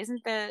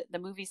 isn't the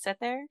movie set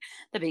there?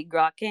 The Big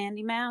Rock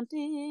Candy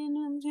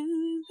Mountain.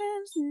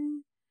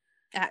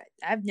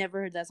 I've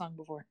never heard that song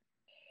before.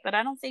 But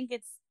I don't think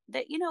it's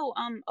that.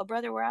 A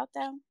Brother Where Art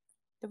Thou,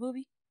 the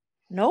movie.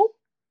 Nope.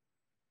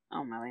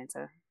 Oh my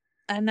Lanta.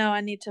 I know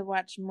I need to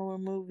watch more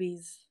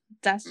movies.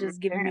 That's just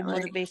giving me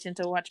motivation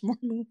to watch more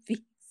movies.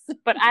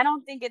 But I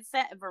don't think it's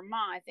set in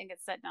Vermont. I think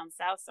it's set down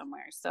south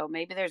somewhere. So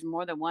maybe there's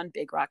more than one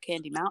Big Rock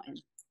Candy Mountain.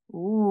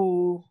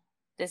 Ooh.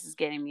 This is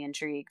getting me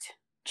intrigued.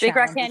 Big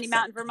Rock Candy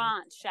Mountain,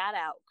 Vermont. Shout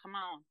out.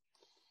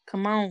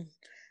 Come on.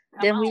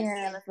 Then we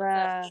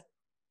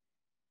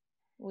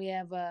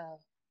have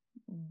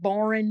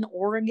Boren,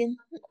 Oregon.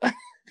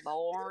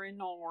 Boren,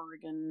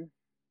 Oregon.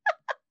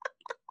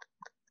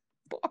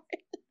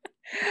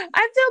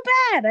 I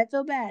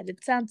feel bad.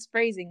 It sounds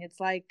phrasing.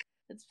 It's like,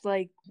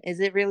 is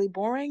it really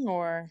boring,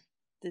 or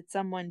did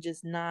someone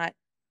just not?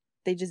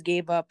 They just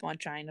gave up on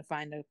trying to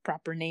find a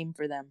proper name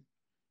for them.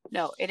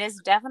 No, it is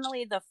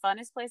definitely the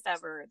funnest place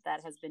ever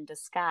that has been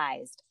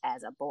disguised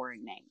as a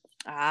boring name.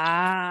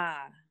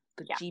 Ah,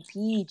 good Yeah.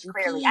 GP.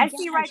 Clearly, I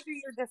see Yes. right through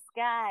your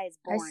disguise,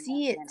 I boringness,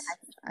 see it. man.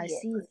 I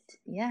see it.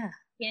 Yeah.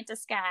 Can't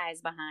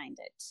disguise behind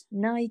it.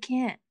 No, you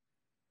can't.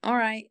 All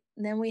right.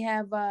 Then we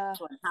have How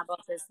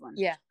about this one?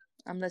 yeah,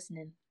 I'm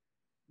listening.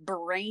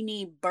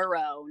 Brainy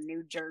Borough,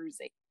 New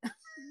Jersey.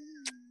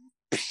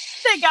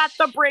 They got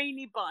the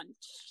brainy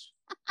bunch.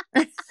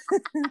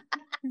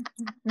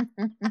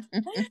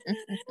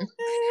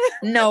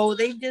 No,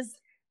 they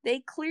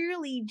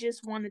clearly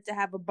just wanted to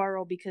have a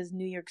borough because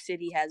New York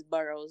City has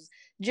boroughs.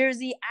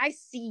 Jersey, I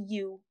see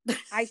you.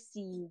 I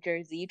see you,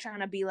 Jersey. You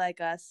trying to be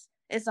like us.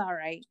 It's all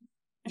right.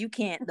 You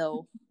can't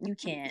though. You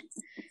can't.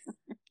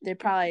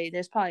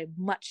 There's probably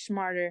much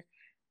smarter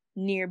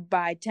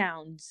nearby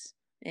towns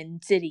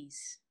and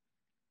cities.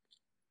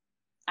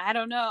 I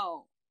don't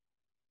know.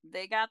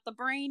 They got the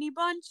brainy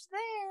bunch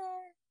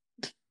there.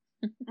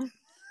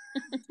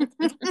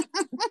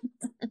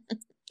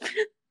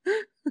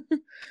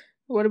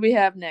 What do we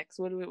have next?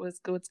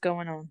 What's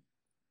going on?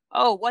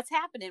 Oh, what's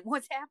happening?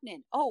 What's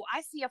happening? Oh,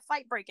 I see a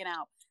fight breaking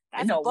out.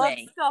 That's No Bug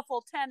way.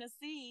 Scuffle,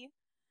 Tennessee.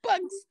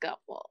 Bug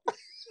Scuffle.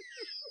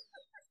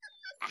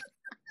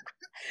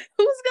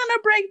 Who's gonna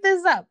break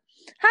this up?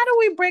 How do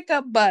we break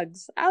up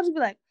bugs? I'll just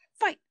be like,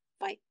 fight,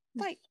 fight,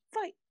 fight,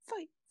 fight,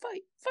 fight,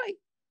 fight, fight.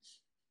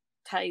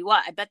 Tell you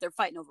what, I bet they're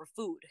fighting over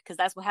food because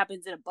that's what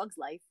happens in a bug's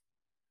life.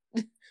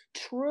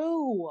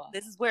 True.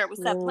 This is where it was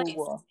that place.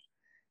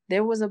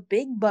 There was a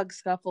big bug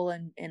scuffle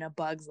in a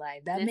bug's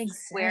life. That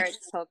makes sense. Where it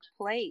took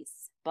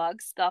place.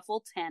 Bug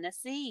Scuffle,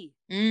 Tennessee.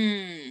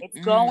 It's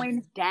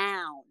going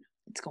down.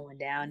 It's going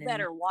down. You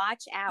better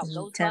watch out.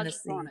 Those Tennessee.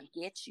 bugs are gonna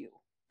get you.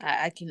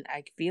 I can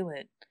feel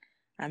it.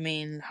 I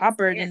mean,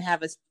 Hopper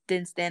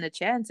didn't stand a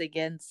chance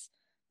against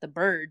the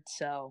bird,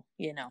 so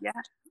you know. Yeah,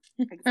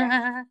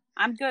 exactly.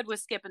 I'm good with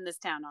skipping this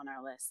town on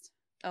our list.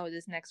 Oh,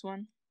 this next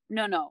one?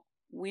 No,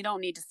 we don't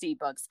need to see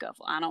Bug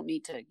Scuffle. I don't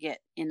need to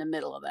get in the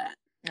middle of that.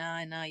 No,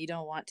 I know you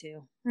don't want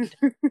to.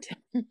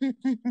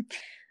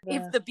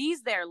 If the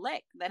bees there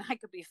lick, then I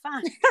could be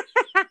fine.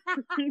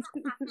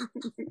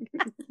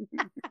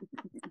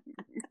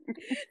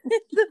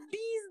 The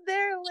bees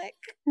there lick.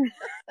 What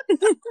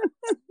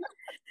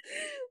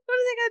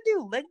are they gonna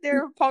do? Lick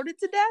their opponent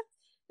to death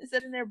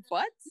instead of their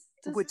butts?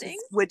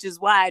 Which is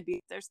why I'd be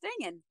if they're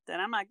stinging, then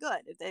I'm not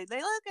good. If they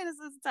look at us,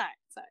 it's time.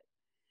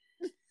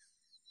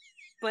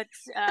 But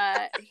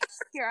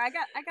here I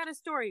got a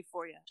story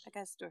for you. I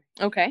got a story.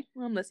 Okay,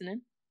 well, I'm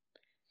listening.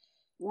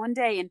 One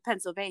day in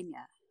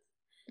Pennsylvania,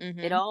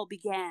 it all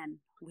began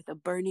with a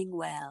burning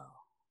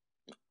well.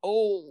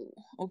 Oh,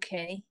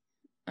 okay.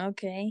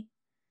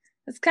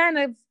 It's kind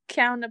of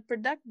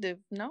counterproductive,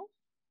 no?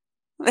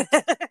 Yeah.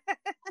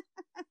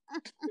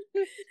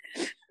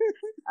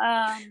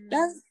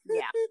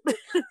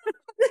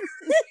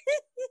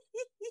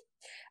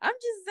 I'm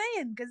just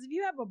saying, because if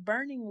you have a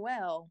burning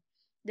well,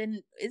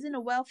 then isn't a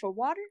well for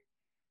water?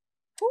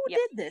 Who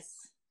did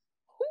this?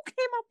 Who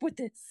came up with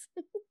this?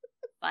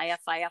 Fire.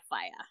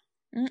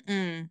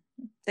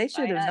 They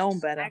should have known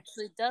better.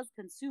 Actually does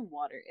consume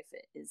water if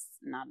it is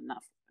not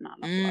enough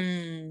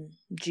water.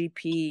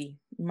 GP.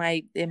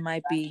 It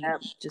might be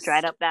just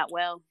dried up that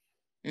well.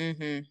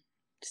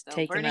 Just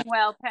so burning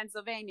well,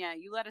 Pennsylvania.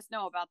 You let us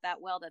know about that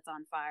well that's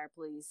on fire,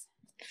 please.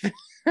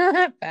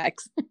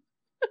 Facts.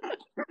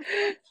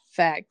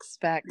 Facts.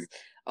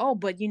 Oh,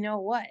 but you know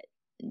what?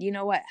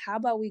 How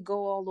about we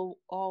go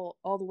all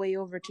the way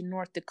over to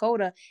North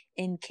Dakota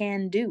and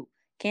Can Do,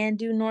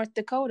 North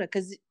Dakota,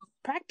 because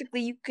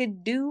practically you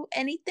could do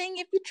anything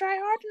if you try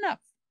hard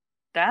enough.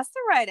 That's the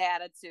right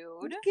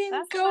attitude. You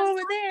can go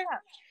over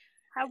there.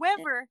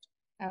 However,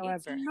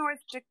 it's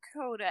North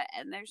Dakota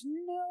and there's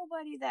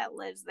nobody that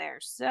lives there.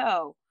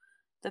 So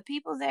the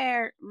people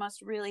there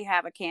must really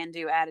have a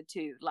can-do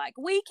attitude. Like,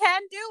 we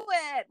can do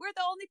it. We're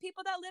the only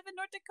people that live in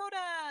North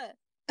Dakota.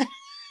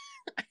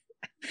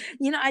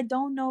 I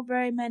don't know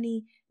very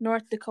many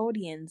North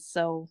Dakotians,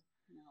 so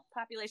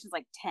population's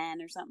like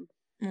 10 or something.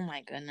 Oh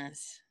my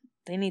goodness.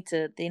 They need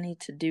to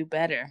do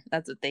better.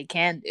 That's what they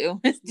can do.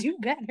 Is do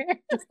better.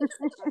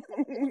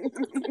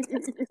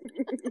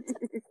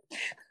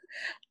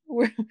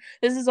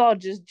 This is all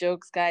just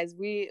jokes, guys.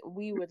 We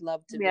would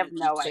love to. We have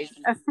no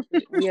idea.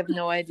 We have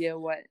no idea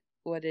what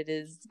it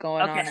is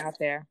going on out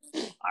there.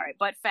 All right,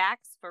 but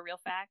for real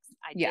facts,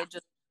 I did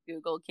just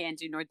Google Can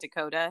Do North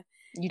Dakota.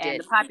 You did. And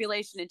the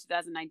population in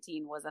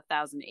 2019 was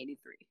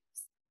 1,083.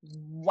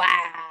 Wow.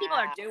 People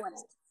are doing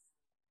it.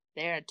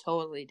 They're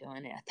totally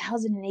doing it.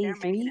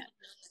 1,083?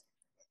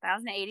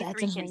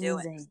 1,083 can do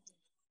it.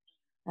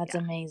 That's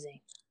amazing.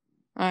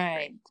 All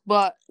right.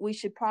 But we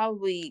should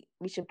probably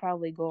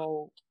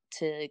go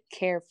to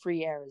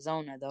Carefree,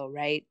 Arizona, though,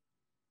 right?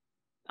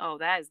 Oh,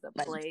 that is the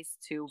place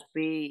to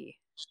be.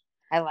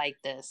 I like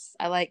this.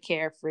 I like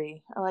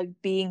Carefree. I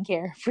like being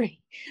carefree.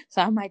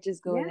 So I might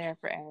just go there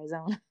for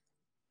Arizona.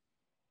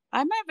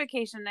 I might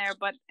vacation there,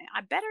 but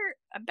I better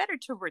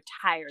to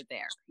retire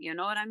there. You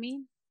know what I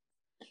mean?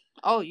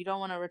 Oh, you don't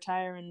want to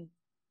retire in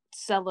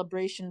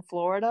Celebration,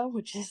 Florida,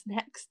 which is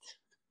next.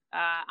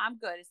 I'm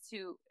good.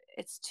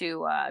 It's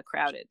too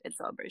crowded in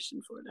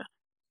Celebration, Florida.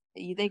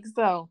 You think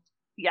so?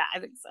 Yeah, I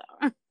think so.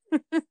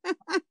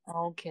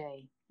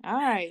 Okay. All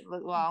right.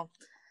 Well,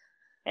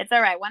 it's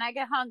all right. When I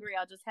get hungry,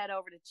 I'll just head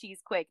over to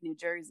Cheesequake, New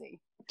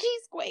Jersey.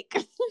 Cheesequake.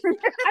 I've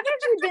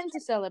actually been to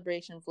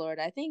Celebration,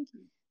 Florida. I think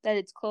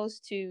it's close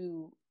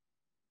to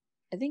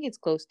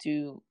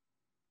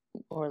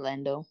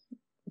Orlando.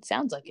 It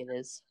sounds like it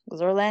is,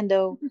 because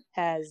Orlando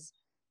has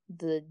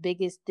the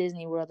biggest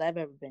Disney World I've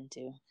ever been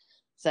to.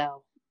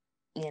 So,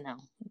 it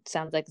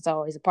sounds like it's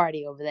always a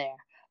party over there.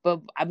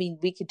 But I mean,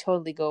 we could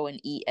totally go and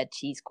eat at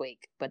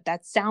Cheesequake, but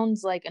that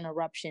sounds like an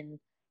eruption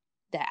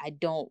that I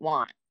don't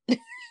want.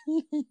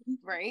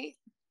 Right?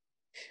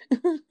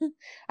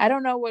 I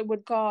don't know what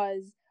would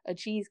cause a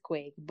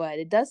cheesequake, but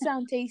it does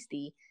sound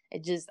tasty.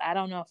 I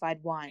don't know if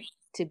I'd want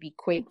to be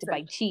quaked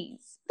by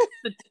cheese.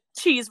 The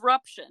cheese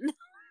eruption.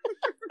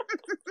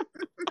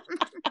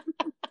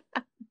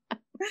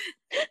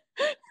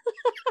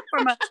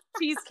 From a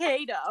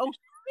cheesecado.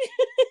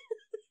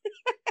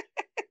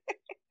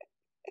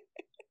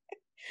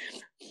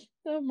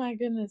 Oh my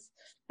goodness.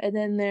 And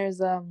then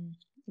there's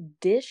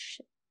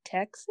Dish,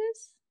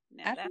 Texas.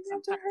 No, I've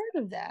never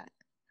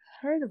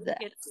heard of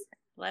that.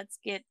 Let's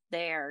get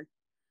there.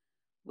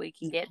 We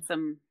can get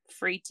some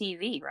free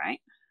TV,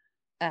 right?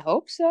 I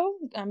hope so.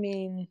 I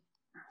mean,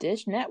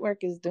 Dish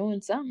Network is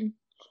doing something.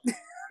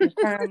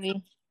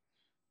 currently,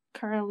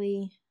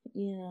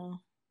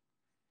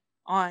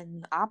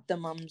 on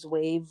Optimum's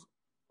wave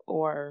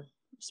or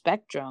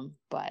Spectrum,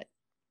 but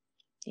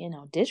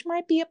Dish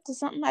might be up to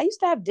something. I used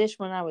to have Dish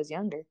when I was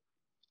younger.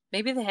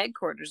 Maybe the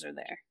headquarters are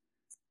there.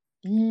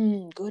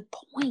 Good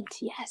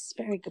point. Yes,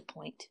 very good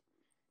point.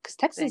 Because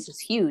Texas is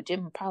huge. It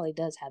probably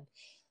does have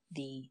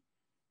the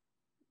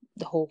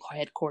whole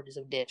headquarters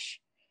of Dish.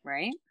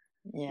 Right?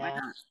 Yeah.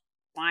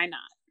 Why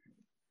not?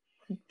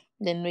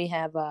 Then we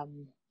have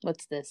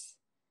what's this?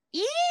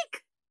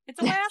 Eek! It's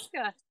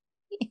Alaska.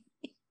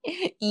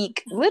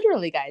 Eek.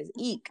 Literally, guys,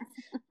 eek.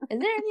 Is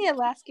there any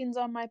Alaskans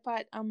on my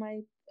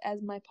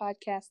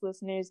podcast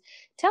listeners?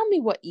 Tell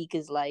me what eek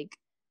is like.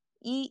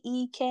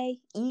 EEK,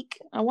 eek.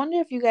 I wonder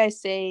if you guys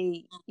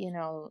say,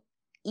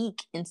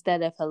 eek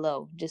instead of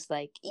hello, just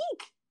like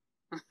eek.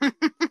 I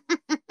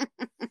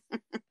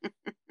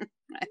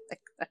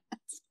think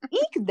that's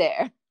Eek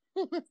there.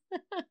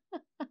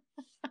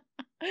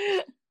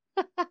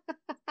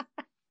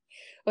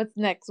 What's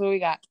next? What we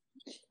got?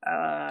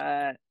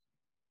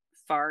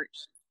 Fart.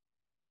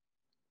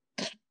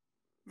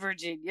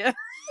 Virginia.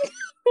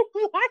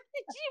 Why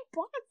did you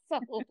pause so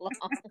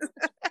long?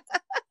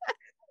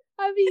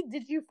 I mean,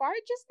 did you fart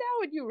just now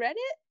when you read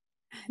it?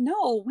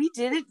 No, we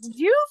didn't. Did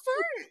you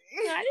fart?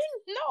 I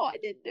didn't. No, I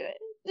didn't do it.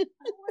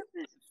 I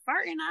wasn't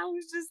farting. I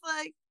was just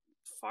like,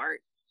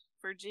 fart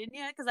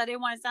Virginia, because I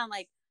didn't want to sound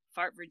like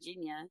fart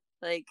Virginia,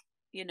 so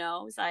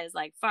I was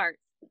like, fart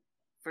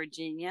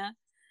Virginia.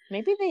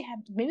 Maybe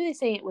they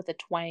say it with a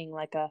twang,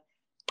 like a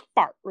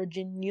fart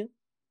Virginia.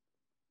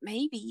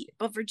 Maybe,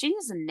 but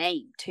Virginia's a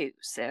name too,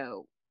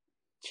 so.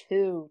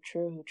 True.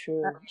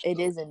 It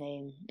is a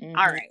name. Mm-hmm.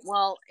 All right.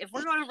 Well, if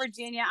we're going to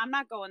Virginia, I'm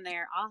not going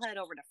there. I'll head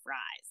over to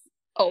Fry's.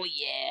 Oh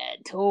yeah,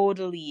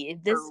 totally.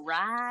 If this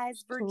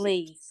Fry's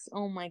place,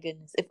 oh my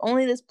goodness, if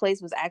only this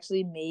place was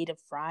actually made of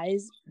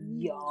fries.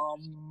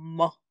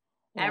 Yum.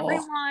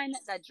 Everyone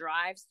that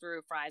drives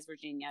through Fry's,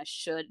 Virginia,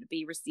 should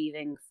be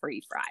receiving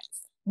free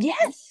fries.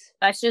 Yes,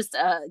 that's just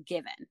a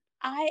given.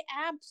 I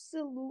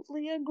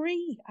absolutely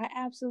agree.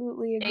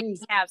 They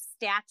have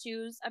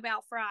statues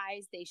about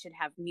fries. They should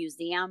have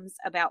museums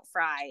about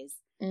fries.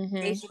 Mm-hmm.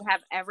 They should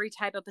have every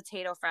type of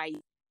potato fry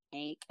you can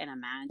make and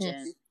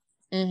imagine.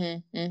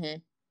 Mm-hmm.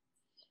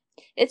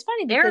 It's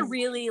funny because they're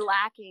really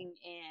lacking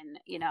in,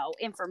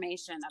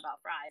 information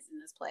about fries in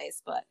this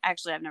place. But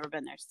actually, I've never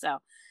been there. So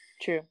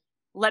true.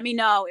 Let me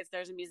know if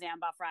there's a museum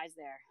about fries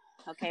there.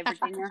 Okay,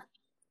 Virginia?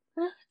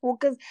 Well,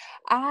 because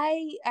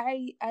I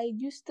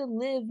used to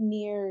live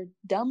near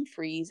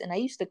Dumfries, and I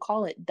used to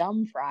call it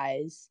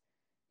Dumfries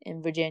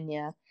in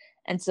Virginia,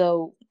 and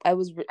so I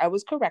was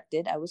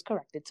corrected.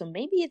 So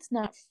maybe it's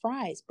not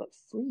fries, but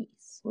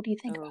freeze. What do you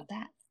think about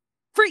that?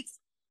 Freeze.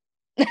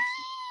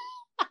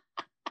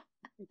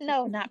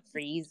 No, not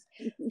freeze.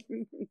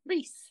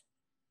 Freeze.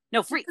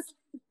 No, freeze.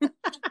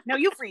 No,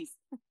 you freeze.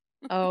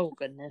 Oh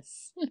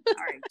goodness. All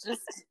right,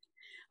 just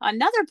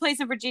another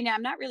place in Virginia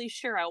I'm not really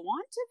sure I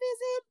want to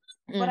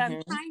visit, but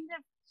I'm kind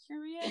of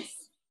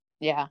curious.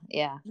 Yeah.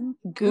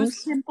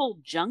 Goose Pimple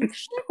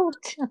Junction.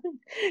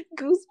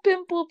 Goose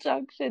Pimple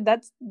Junction.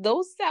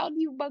 Those sound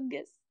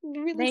humongous.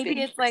 Really Maybe big.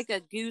 It's like a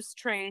goose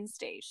train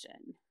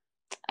station.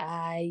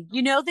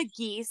 The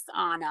geese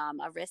on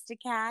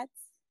Aristocats?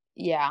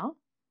 Yeah.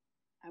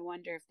 I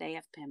wonder if they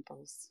have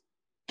pimples.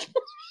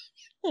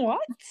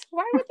 What?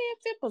 Why would they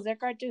have pimples? They're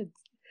cartoons.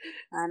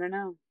 I don't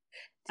know.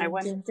 I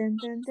wonder.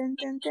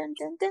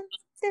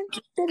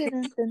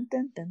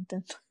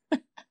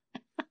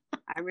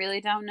 I really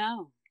don't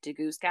know. Do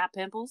goose got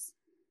pimples?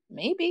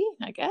 Maybe,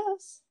 I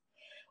guess.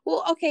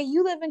 Well, okay,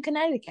 you live in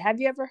Connecticut.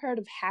 Have you ever heard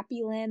of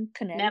Happy Land,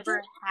 Connecticut?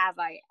 Never have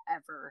I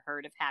ever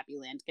heard of Happy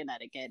Land,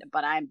 Connecticut,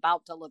 but I'm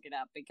about to look it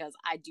up because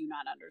I do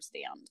not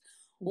understand.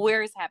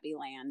 Where is Happy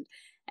Land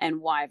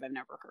and why have I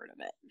never heard of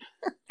it?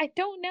 I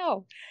don't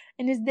know.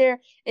 And is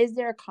there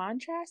a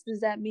contrast?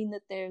 Does that mean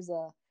that there's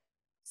a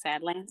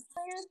Sad land?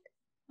 land?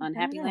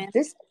 Unhappy I don't know. land?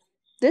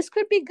 This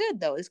could be good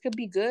though. This could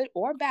be good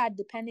or bad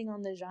depending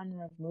on the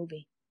genre of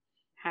movie.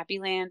 Happy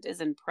Land is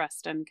in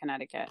Preston,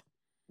 Connecticut.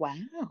 Wow.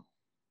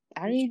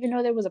 I didn't even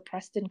know there was a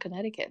Preston,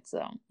 Connecticut. So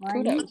well,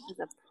 kudos. I knew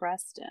there's a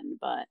Preston,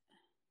 but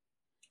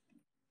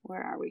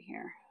where are we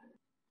here?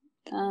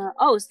 So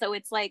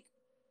it's like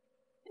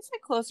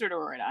closer to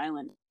Rhode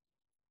Island.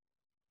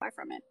 Far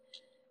from it.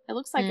 It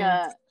looks like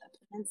a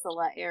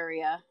peninsula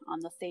area on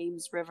the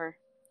Thames River.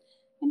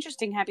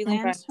 Interesting, Happy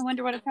Land. Okay. I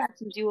wonder what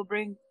attractions you will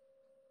bring.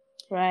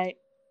 Right.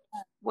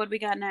 What do we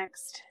got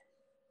next?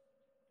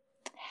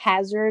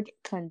 Hazard,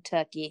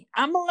 Kentucky.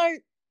 I'm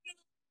alert.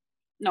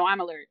 No, I'm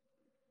alert.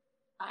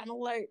 I'm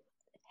alert.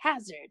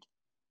 Hazard.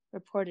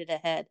 Reported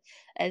ahead,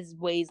 as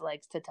Waze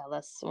likes to tell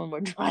us when we're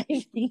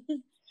driving.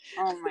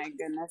 Oh my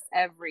goodness!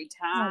 Every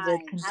time,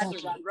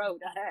 Hazard on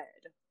road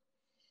ahead.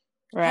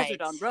 Right.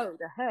 Hazard on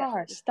road ahead.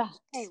 Car stopped.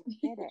 Hey, we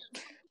did it.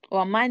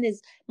 Well, mine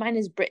is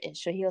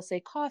British, so he'll say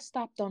car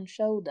stopped on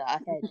shoulder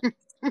ahead.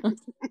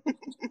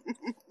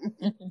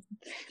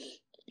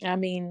 I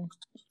mean,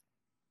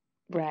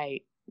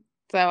 right.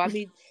 So I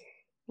mean,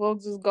 we'll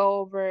just go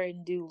over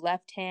and do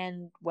left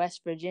hand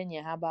West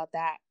Virginia. How about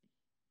that?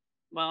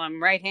 Well,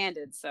 I'm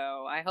right-handed,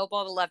 so I hope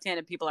all the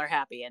left-handed people are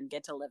happy and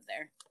get to live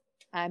there.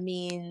 I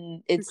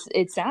mean,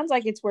 it sounds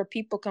like it's where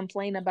people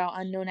complain about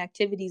unknown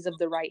activities of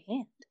the right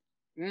hand.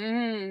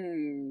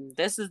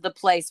 This is the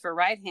place for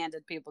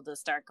right-handed people to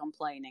start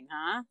complaining,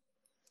 huh?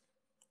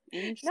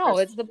 No,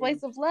 it's the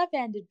place of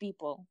left-handed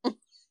people.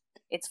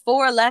 It's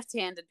for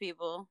left-handed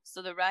people,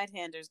 so the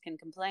right-handers can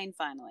complain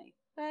finally.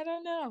 I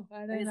don't know.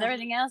 Because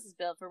everything else is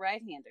built for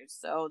right-handers,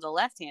 so the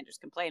left-handers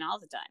complain all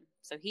the time.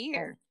 So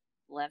here,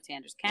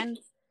 left-handers can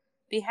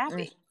be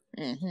happy.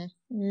 And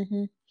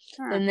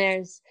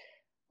there's,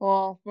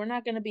 well, we're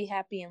not going to be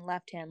happy in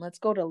left hand. Let's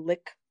go to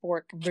Lick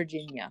Fork,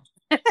 Virginia.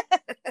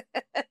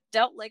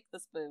 Don't lick the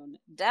spoon.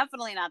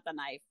 Definitely not the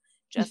knife.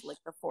 Just lick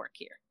the fork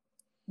here.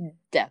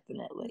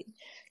 Definitely.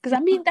 Because I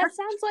mean, that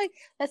sounds like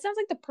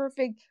the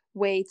perfect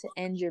way to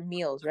end your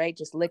meals, right?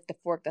 Just lick the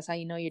fork. That's how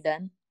you know you're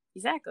done.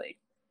 Exactly.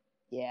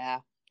 Yeah,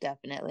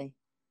 definitely.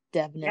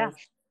 Definitely.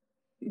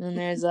 Yeah. And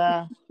there's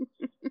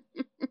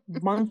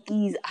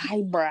Monkey's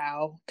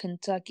Eyebrow,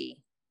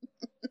 Kentucky.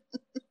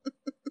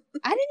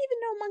 I didn't even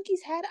know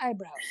monkeys had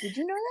eyebrows. Did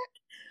you know that?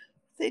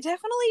 They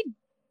definitely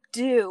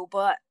do,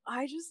 but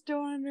I just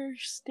don't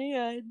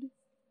understand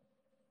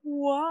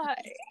why.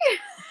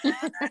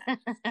 Gotta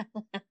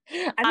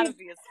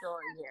be a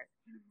story here.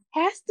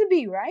 Has to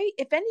be, right?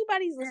 If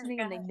anybody's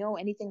listening and they know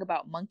anything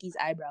about Monkey's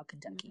Eyebrow,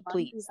 Kentucky,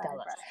 please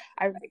tell us.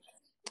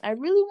 I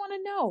really want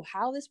to know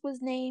how this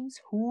was named,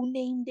 who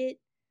named it.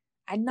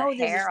 I know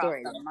there's a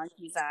story. The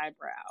monkey's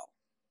eyebrow.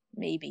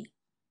 Maybe.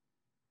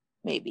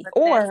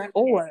 Or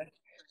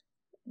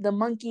the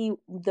monkey,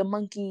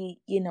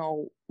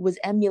 was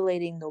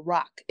emulating The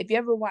Rock. If you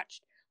ever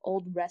watched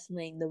old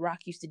wrestling, The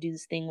Rock used to do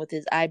this thing with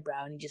his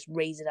eyebrow and he just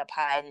raised it up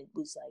high and it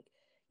was like,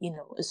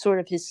 sort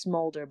of his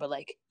smolder, but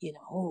like,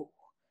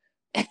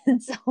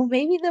 And so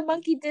maybe the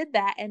monkey did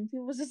that and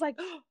people was just like,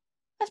 oh,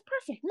 that's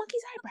perfect,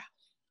 monkey's eyebrow.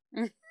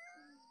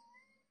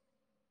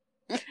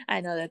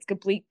 I know that's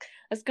complete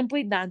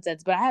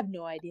nonsense, but I have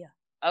no idea.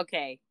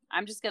 Okay,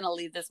 I'm just gonna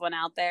leave this one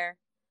out there.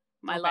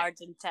 My large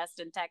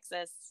intestine,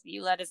 Texas.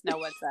 You let us know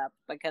what's up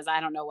because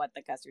I don't know what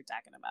the cuss you're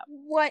talking about.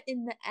 What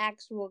in the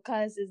actual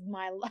cuss is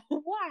why? Why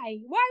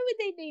would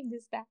they name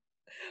this that?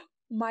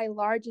 My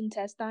large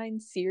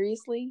intestine?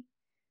 Seriously?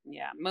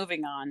 Yeah.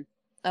 Moving on.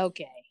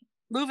 Okay.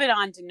 Moving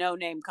on to no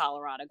name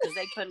Colorado because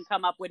they couldn't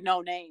come up with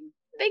no name.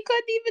 They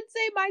couldn't even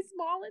say my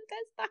small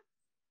intestine.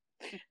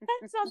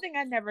 That's something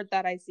I never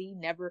thought I'd see.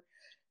 Never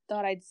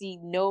thought I'd see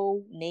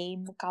no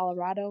name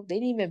Colorado. They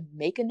didn't even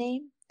make a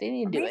name. They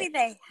didn't do it. Maybe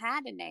they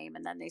had a name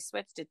and then they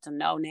switched it to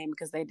no name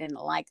because they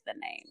didn't like the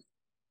name.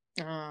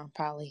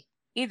 Probably.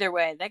 Either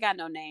way, they got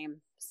no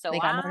name. So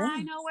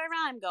I know where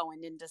I'm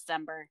going in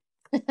December.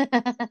 Where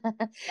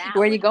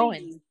are you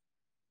going?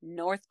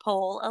 North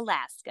Pole,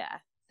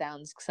 Alaska.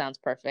 Sounds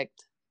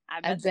perfect.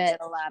 I bet you get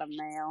a lot of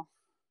mail.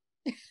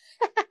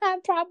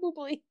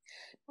 Probably.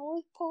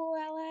 North Pole,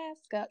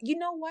 Alaska. You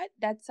know what?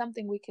 That's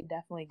something we could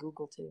definitely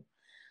Google too.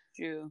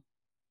 True.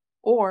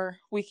 Or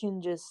we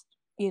can just,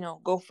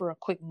 go for a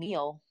quick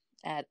meal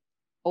at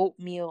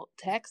Oatmeal,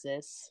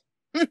 Texas.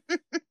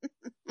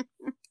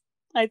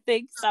 I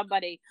think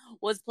somebody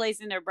was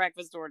placing their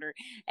breakfast order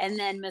and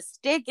then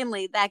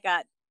mistakenly that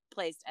got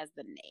placed as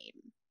the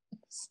name.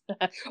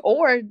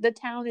 Or the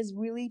town is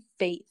really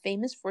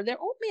famous for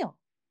their oatmeal.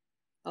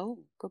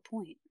 Oh, good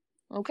point.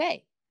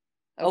 Okay.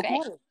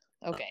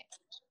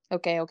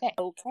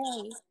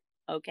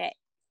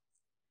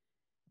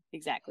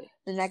 Exactly.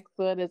 The next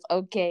one is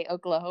okay,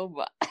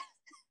 Oklahoma.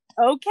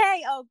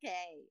 Okay.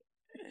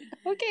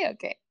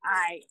 Okay.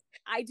 I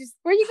just,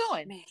 Where are you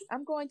going? man,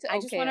 I'm going to. I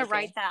just want to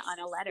write that on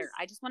a letter.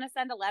 I just want to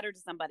send a letter to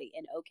somebody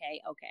and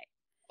okay.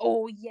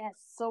 Oh yes.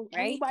 So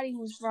Right? anybody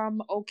who's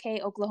from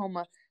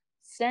Oklahoma,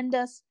 send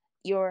us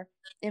your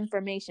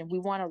information. We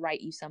want to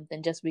write you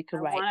something. Just we could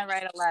I write. want to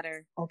write a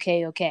letter.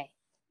 Okay. That's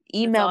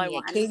Email all I me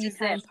at want. And it's just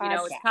KDTime zip. You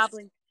know, it's Podcast.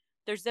 probably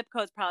their zip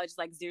code's probably just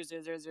like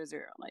 00000.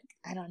 Like,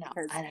 I don't know.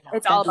 It's That'd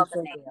all be about so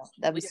the name. weird.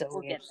 That'd be so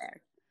We'll weird. get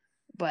there.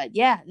 But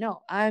yeah,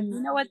 no,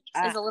 You know what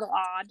is a little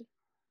odd?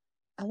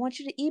 I want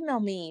you to email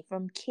me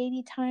from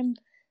KDTime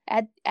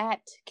at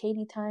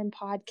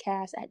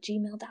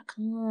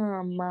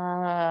KDTimepodcast@gmail.com.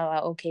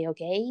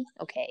 Okay.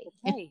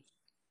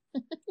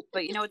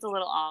 But you know it's a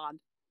little odd.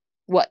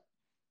 What?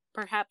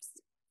 Perhaps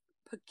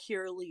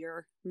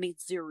peculiar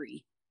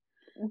Missouri.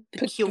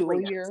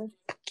 Peculiar,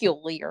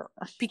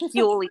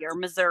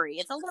 Missouri.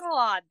 It's a little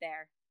odd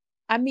there.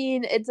 I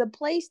mean, it's a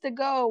place to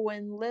go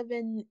when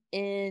living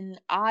in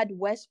odd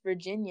West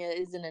Virginia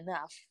isn't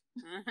enough.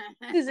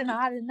 Isn't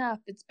odd enough.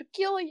 It's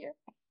peculiar.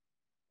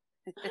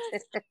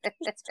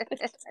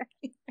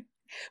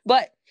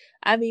 But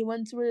I mean,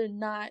 once we're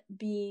not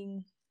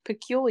being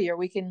peculiar,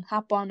 we can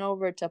hop on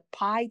over to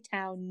Pie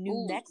Town,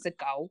 New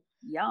Mexico.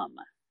 Yum.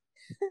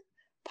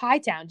 Pie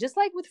Town, just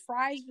like with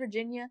Fry's,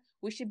 Virginia,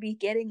 we should be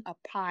getting a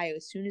pie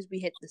as soon as we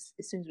hit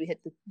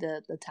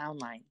the town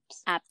lines.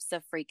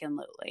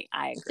 Abso-freaking-lutely.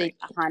 I agree.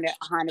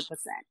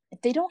 100%.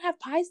 If they don't have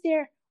pies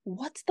there,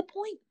 what's the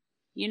point?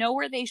 You know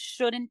where they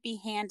shouldn't be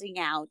handing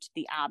out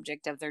the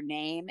object of their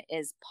name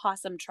is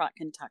Possum Trot,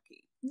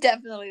 Kentucky.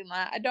 Definitely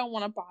not. I don't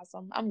want a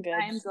possum. I'm good.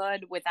 I am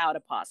good without a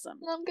possum.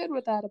 I'm good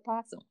without a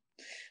possum.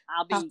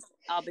 I'll be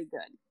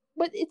good.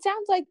 But it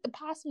sounds like the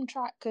possum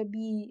trot could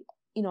be,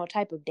 a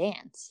type of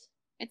dance.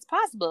 It's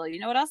possible. You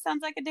know what else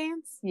sounds like a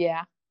dance?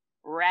 Yeah.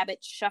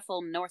 Rabbit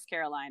Shuffle, North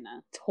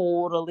Carolina.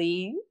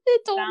 Totally.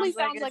 It totally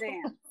sounds like a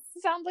dance.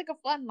 Sounds like a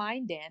fun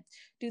line dance.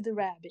 Do the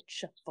rabbit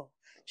shuffle.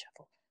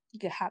 You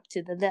can hop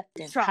to the left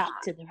and trot.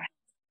 Hop to the right.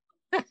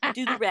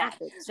 Do the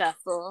rabbit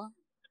shuffle.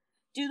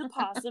 Do the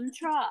possum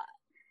trot.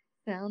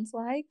 Sounds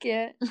like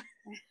it.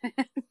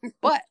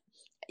 But,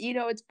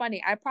 it's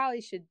funny. I probably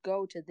should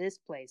go to this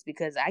place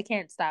because I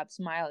can't stop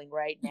smiling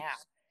right now.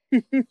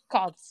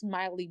 Called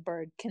Smiley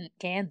Bird,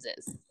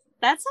 Kansas.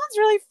 That sounds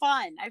really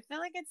fun. I feel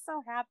like it's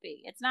so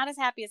happy. It's not as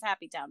happy as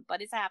Happy Town,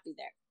 but it's happy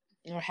there.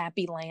 Or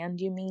Happy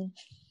Land, you mean?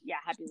 Yeah,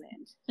 Happy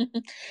Land.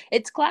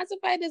 It's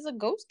classified as a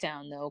ghost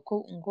town, though,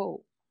 quote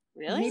unquote.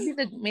 Really?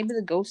 Maybe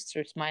the ghosts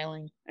are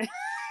smiling.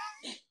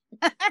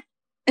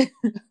 They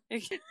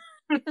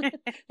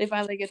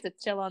finally get to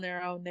chill on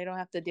their own. They don't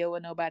have to deal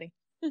with nobody.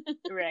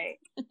 Right.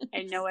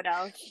 And know what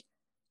else?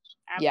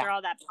 After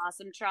all that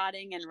possum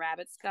trotting and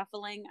rabbit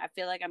scuffling, I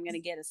feel like I'm going to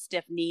get a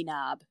stiff knee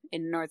knob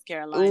in North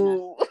Carolina.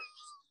 Ooh.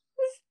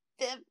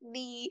 Stiff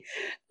knee.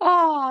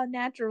 Oh,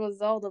 natural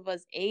result of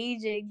us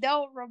aging.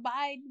 Don't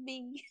remind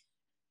me.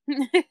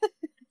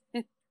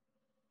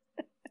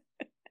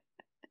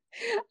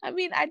 I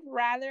mean, I'd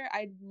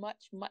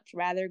much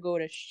rather go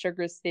to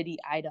Sugar City,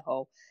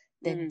 Idaho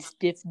than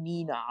Stiff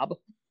Knee Knob.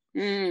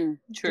 True.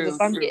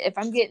 If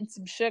I'm getting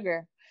some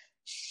sugar,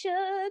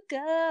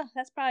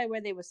 that's probably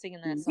where they were singing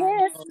that song.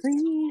 Yes,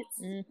 please.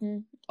 Mm-hmm.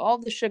 All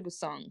the sugar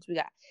songs we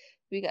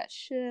got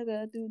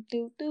sugar do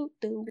do do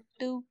do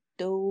do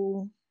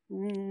do.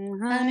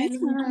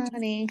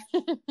 Honey.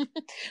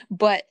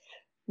 But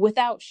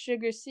without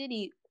Sugar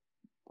City,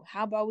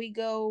 how about we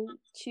go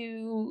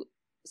to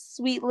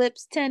Sweet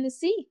Lips,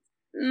 Tennessee?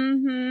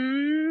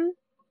 Mm-hmm.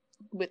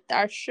 With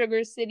our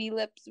Sugar City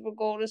lips, we'll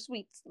go to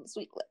Sweet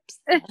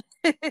Lips.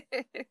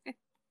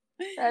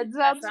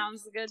 That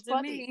sounds good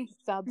funny. To me.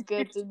 Sounds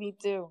good to me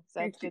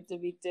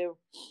too.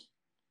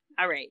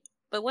 All right.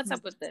 But what's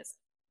up with this?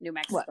 New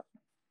Mexico.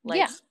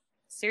 What?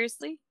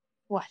 Seriously?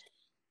 What?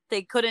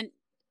 They couldn't,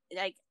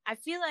 I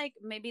feel like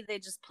maybe they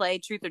just play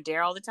Truth or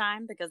Dare all the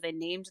time because they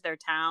named their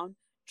town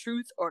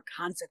Truth or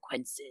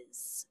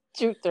Consequences.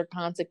 Truth or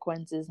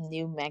Consequences,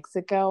 New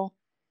Mexico.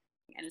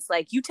 And it's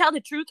like, you tell the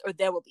truth or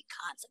there will be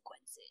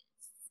consequences.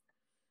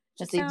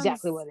 That's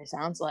exactly what it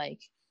sounds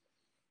like.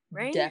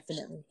 Right?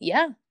 Definitely.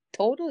 Yeah,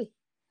 totally.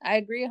 I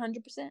agree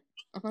 100%.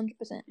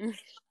 100%.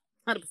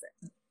 100%.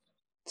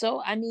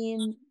 So, I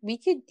mean, we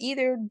could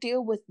either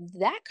deal with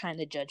that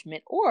kind of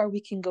judgment or we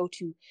can go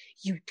to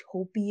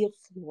Utopia,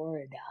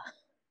 Florida.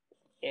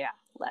 Yeah,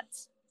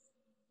 let's.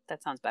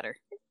 That sounds better.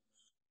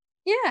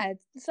 Yeah, it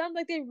sounds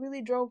like they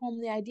really drove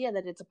home the idea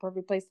that it's a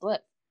perfect place to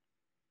live.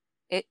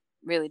 It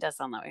really does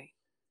sound that way.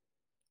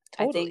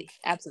 Totally. I think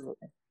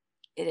absolutely.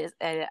 It is.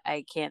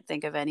 I can't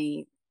think of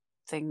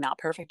anything not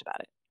perfect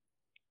about it.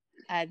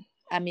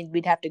 I mean,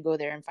 we'd have to go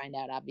there and find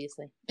out,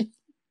 obviously.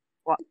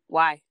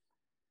 Why?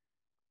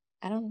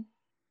 I don't know.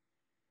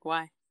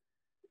 Why?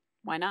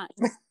 Why not?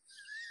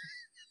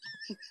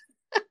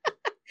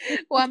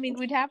 Well, I mean,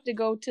 we have to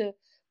go to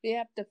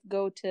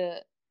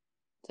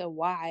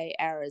Y,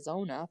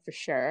 Arizona for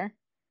sure.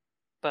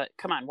 But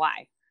come on,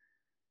 why?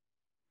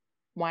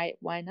 Why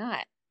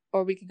not?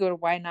 Or we could go to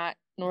why not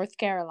North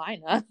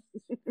Carolina.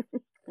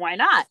 Why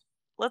not?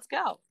 Let's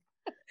go.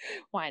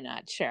 Why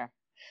not? Sure.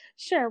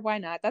 Sure, why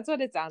not? That's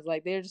what it sounds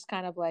like. They're just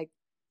kind of like,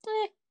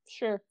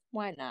 sure,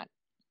 why not?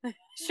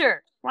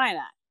 Sure, why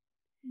not?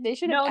 They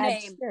should have No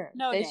added name. sure.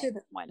 No They name. should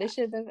Why they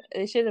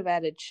not? should have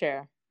added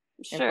sure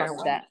in Sure, front of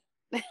why that.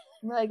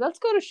 We're like, let's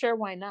go to sure,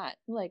 why not?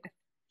 I'm like,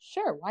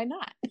 sure, why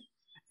not?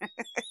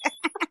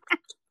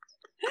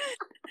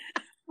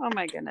 Oh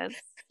my goodness.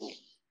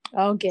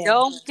 Okay.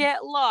 Don't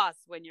get lost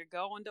when you're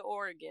going to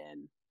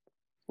Oregon.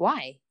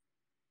 Why?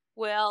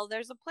 Well,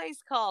 there's a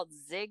place called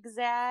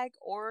Zigzag,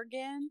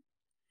 Oregon.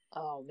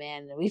 Oh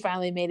man, we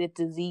finally made it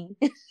to Z.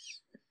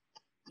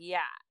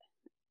 Yeah.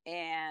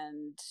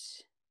 And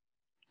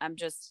I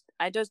just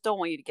don't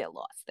want you to get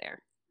lost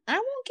there. I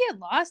won't get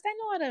lost. I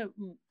know how to.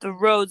 The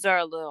roads are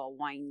a little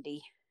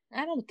windy.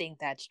 I don't think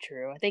that's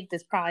true. I think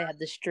this probably have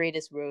the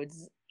straightest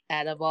roads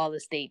out of all the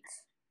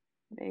states.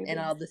 Maybe. And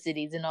all the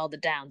cities and all the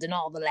towns and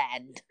all the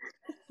land.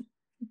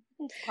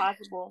 It's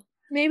possible.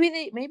 Maybe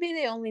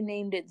they only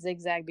named it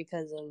Zigzag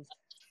because of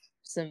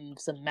some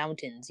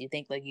mountains. You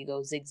think like you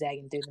go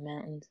zigzagging through the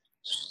mountains?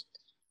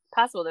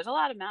 Possible. There's a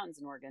lot of mountains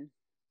in Oregon.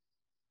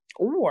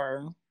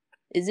 Or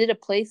is it a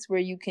place where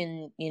you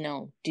can,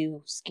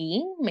 do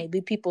skiing?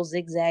 Maybe people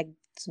zigzag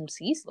some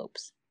ski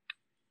slopes.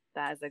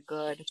 That is a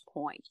good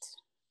point.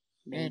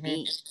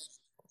 Maybe. Mm-hmm.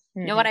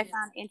 You know what I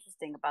found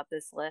interesting about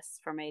this list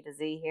from A to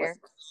Z here?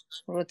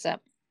 What's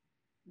up?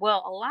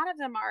 Well, a lot of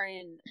them are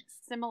in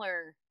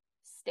similar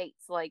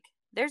states. Like,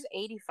 there's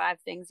 85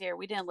 things here.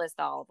 We didn't list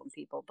all of them,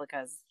 people,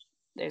 because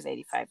there's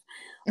 85.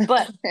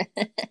 But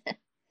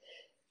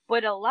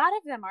but a lot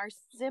of them are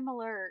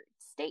similar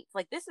states.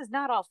 Like, this is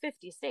not all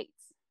 50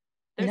 states.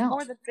 There's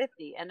more than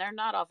 50, and they're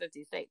not all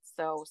 50 states.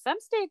 So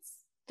some states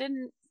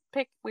didn't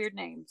pick weird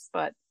names,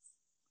 but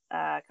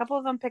a couple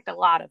of them picked a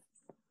lot of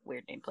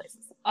weird name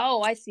places.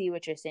 Oh, I see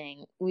what you're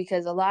saying.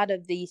 Because a lot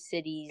of these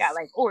cities got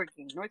like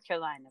Oregon, North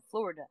Carolina,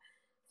 Florida,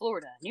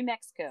 New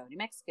Mexico,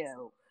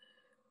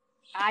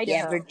 Idaho.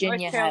 Yeah,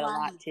 Virginia had a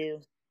lot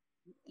too.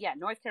 Yeah,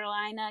 North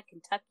Carolina,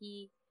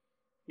 Kentucky,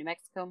 New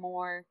Mexico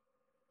more,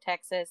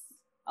 Texas,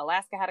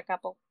 Alaska had a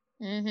couple.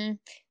 Mm-hmm.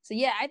 So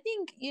yeah, I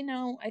think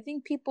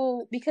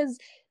people because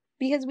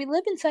we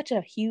live in such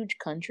a huge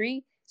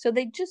country, so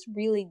they just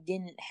really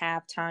didn't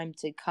have time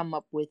to come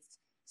up with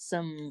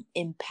some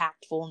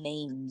impactful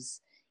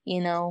names,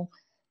 And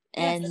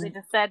so they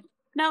just said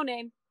no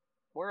name,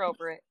 we're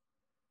over it,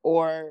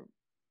 or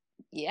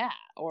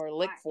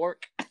Lick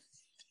Fork,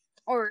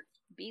 or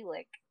Be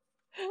Lick.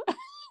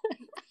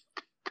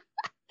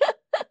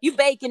 You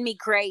baking me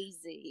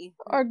crazy.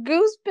 Or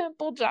Goose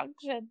Pimple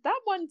Junction. That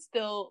one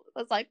still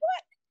was like,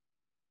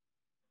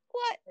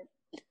 what?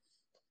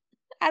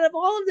 Out of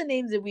all of the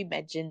names that we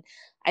mentioned,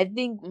 I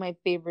think my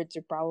favorites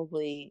are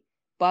probably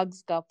Bug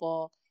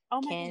Scuffle,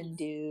 Can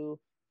Do,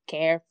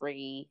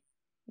 Carefree,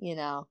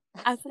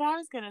 That's what I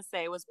was going to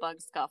say was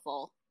Bug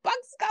Scuffle. Bug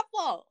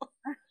Scuffle!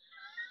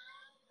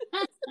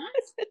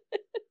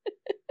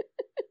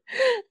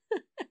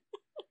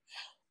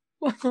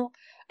 Well,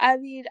 I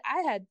mean,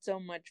 I had so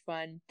much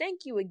fun.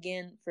 Thank you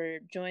again for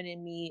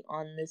joining me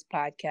on this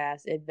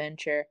podcast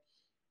adventure.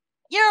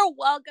 You're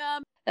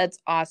welcome. That's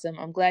awesome.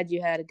 I'm glad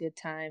you had a good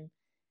time.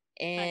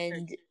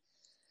 And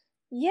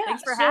yeah,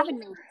 thanks for having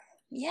me.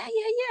 Yeah.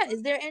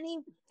 Is there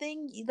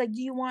anything like?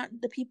 Do you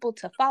want the people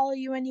to follow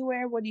you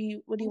anywhere? What do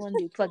you want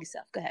to do? Plug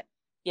yourself. Go ahead.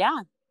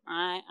 Yeah,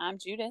 I'm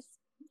Judith,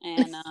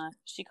 and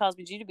she calls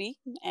me Judy,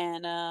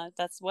 and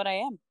that's what I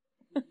am.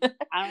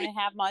 I don't really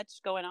have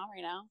much going on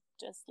right now.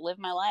 Just live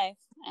my life,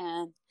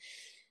 and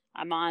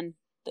I'm on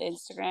the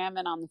Instagram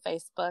and on the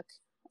Facebook,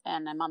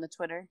 and I'm on the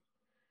Twitter.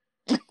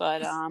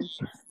 But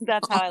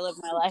that's how I live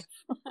my life.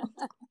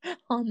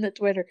 On the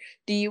Twitter.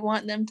 Do you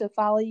want them to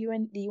follow you?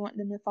 And do you want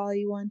them to follow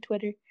you on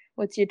Twitter?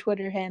 What's your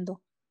Twitter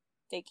handle?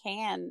 They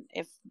can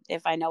if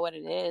I know what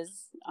it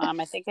is. I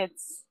think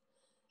it's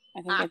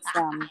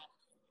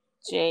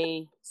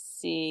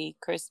JC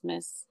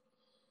Christmas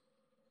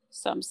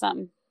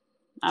something.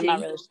 I'm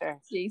not really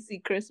sure.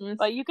 JC Christmas.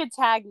 But you could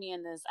tag me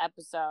in this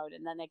episode,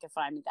 and then they could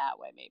find me that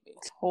way, maybe.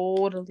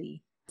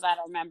 Totally. I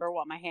don't remember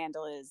what my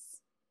handle is.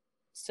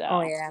 So.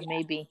 Oh yeah,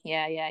 maybe.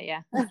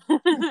 Yeah.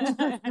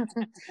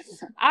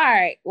 All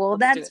right. Well,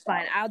 that's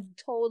fine. I'll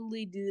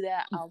totally do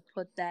that. I'll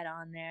put that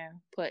on there.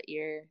 Put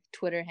your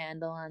Twitter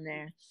handle on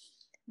there.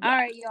 Yeah. All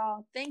right,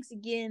 y'all. Thanks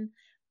again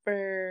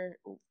for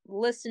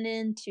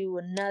listening to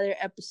another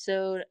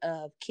episode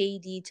of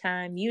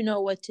KDTime. You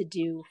know what to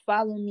do.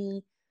 Follow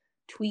me,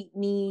 tweet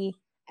me,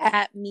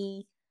 at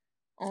me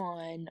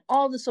on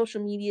all the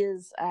social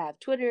medias. I have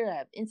Twitter, I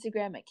have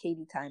Instagram at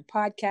KDTime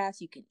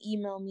Podcast. You can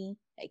email me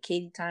at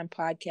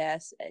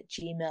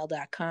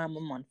kdtimepodcast@gmail.com.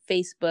 I'm on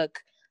Facebook.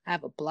 I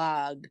have a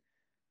blog.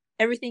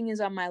 Everything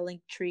is on my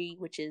link tree,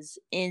 which is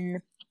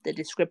in the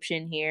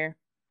description here.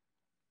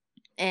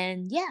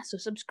 And yeah, so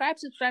subscribe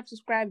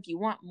if you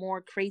want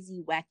more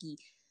crazy, wacky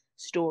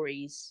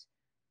stories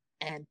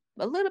and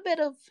a little bit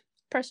of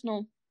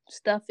personal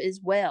stuff as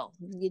well.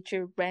 Get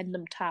your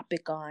random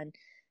topic on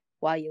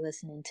while you're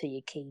listening to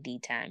your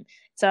KD time.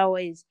 It's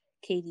always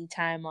KD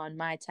time on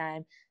my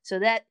time. So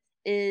that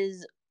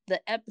is the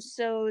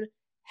episode.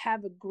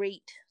 Have a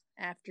great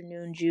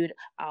afternoon, Jude.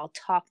 I'll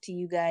talk to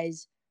you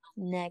guys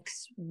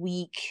next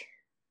week.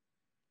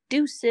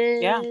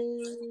 Deuces. Yeah.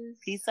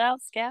 Peace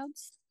out,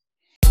 Scouts.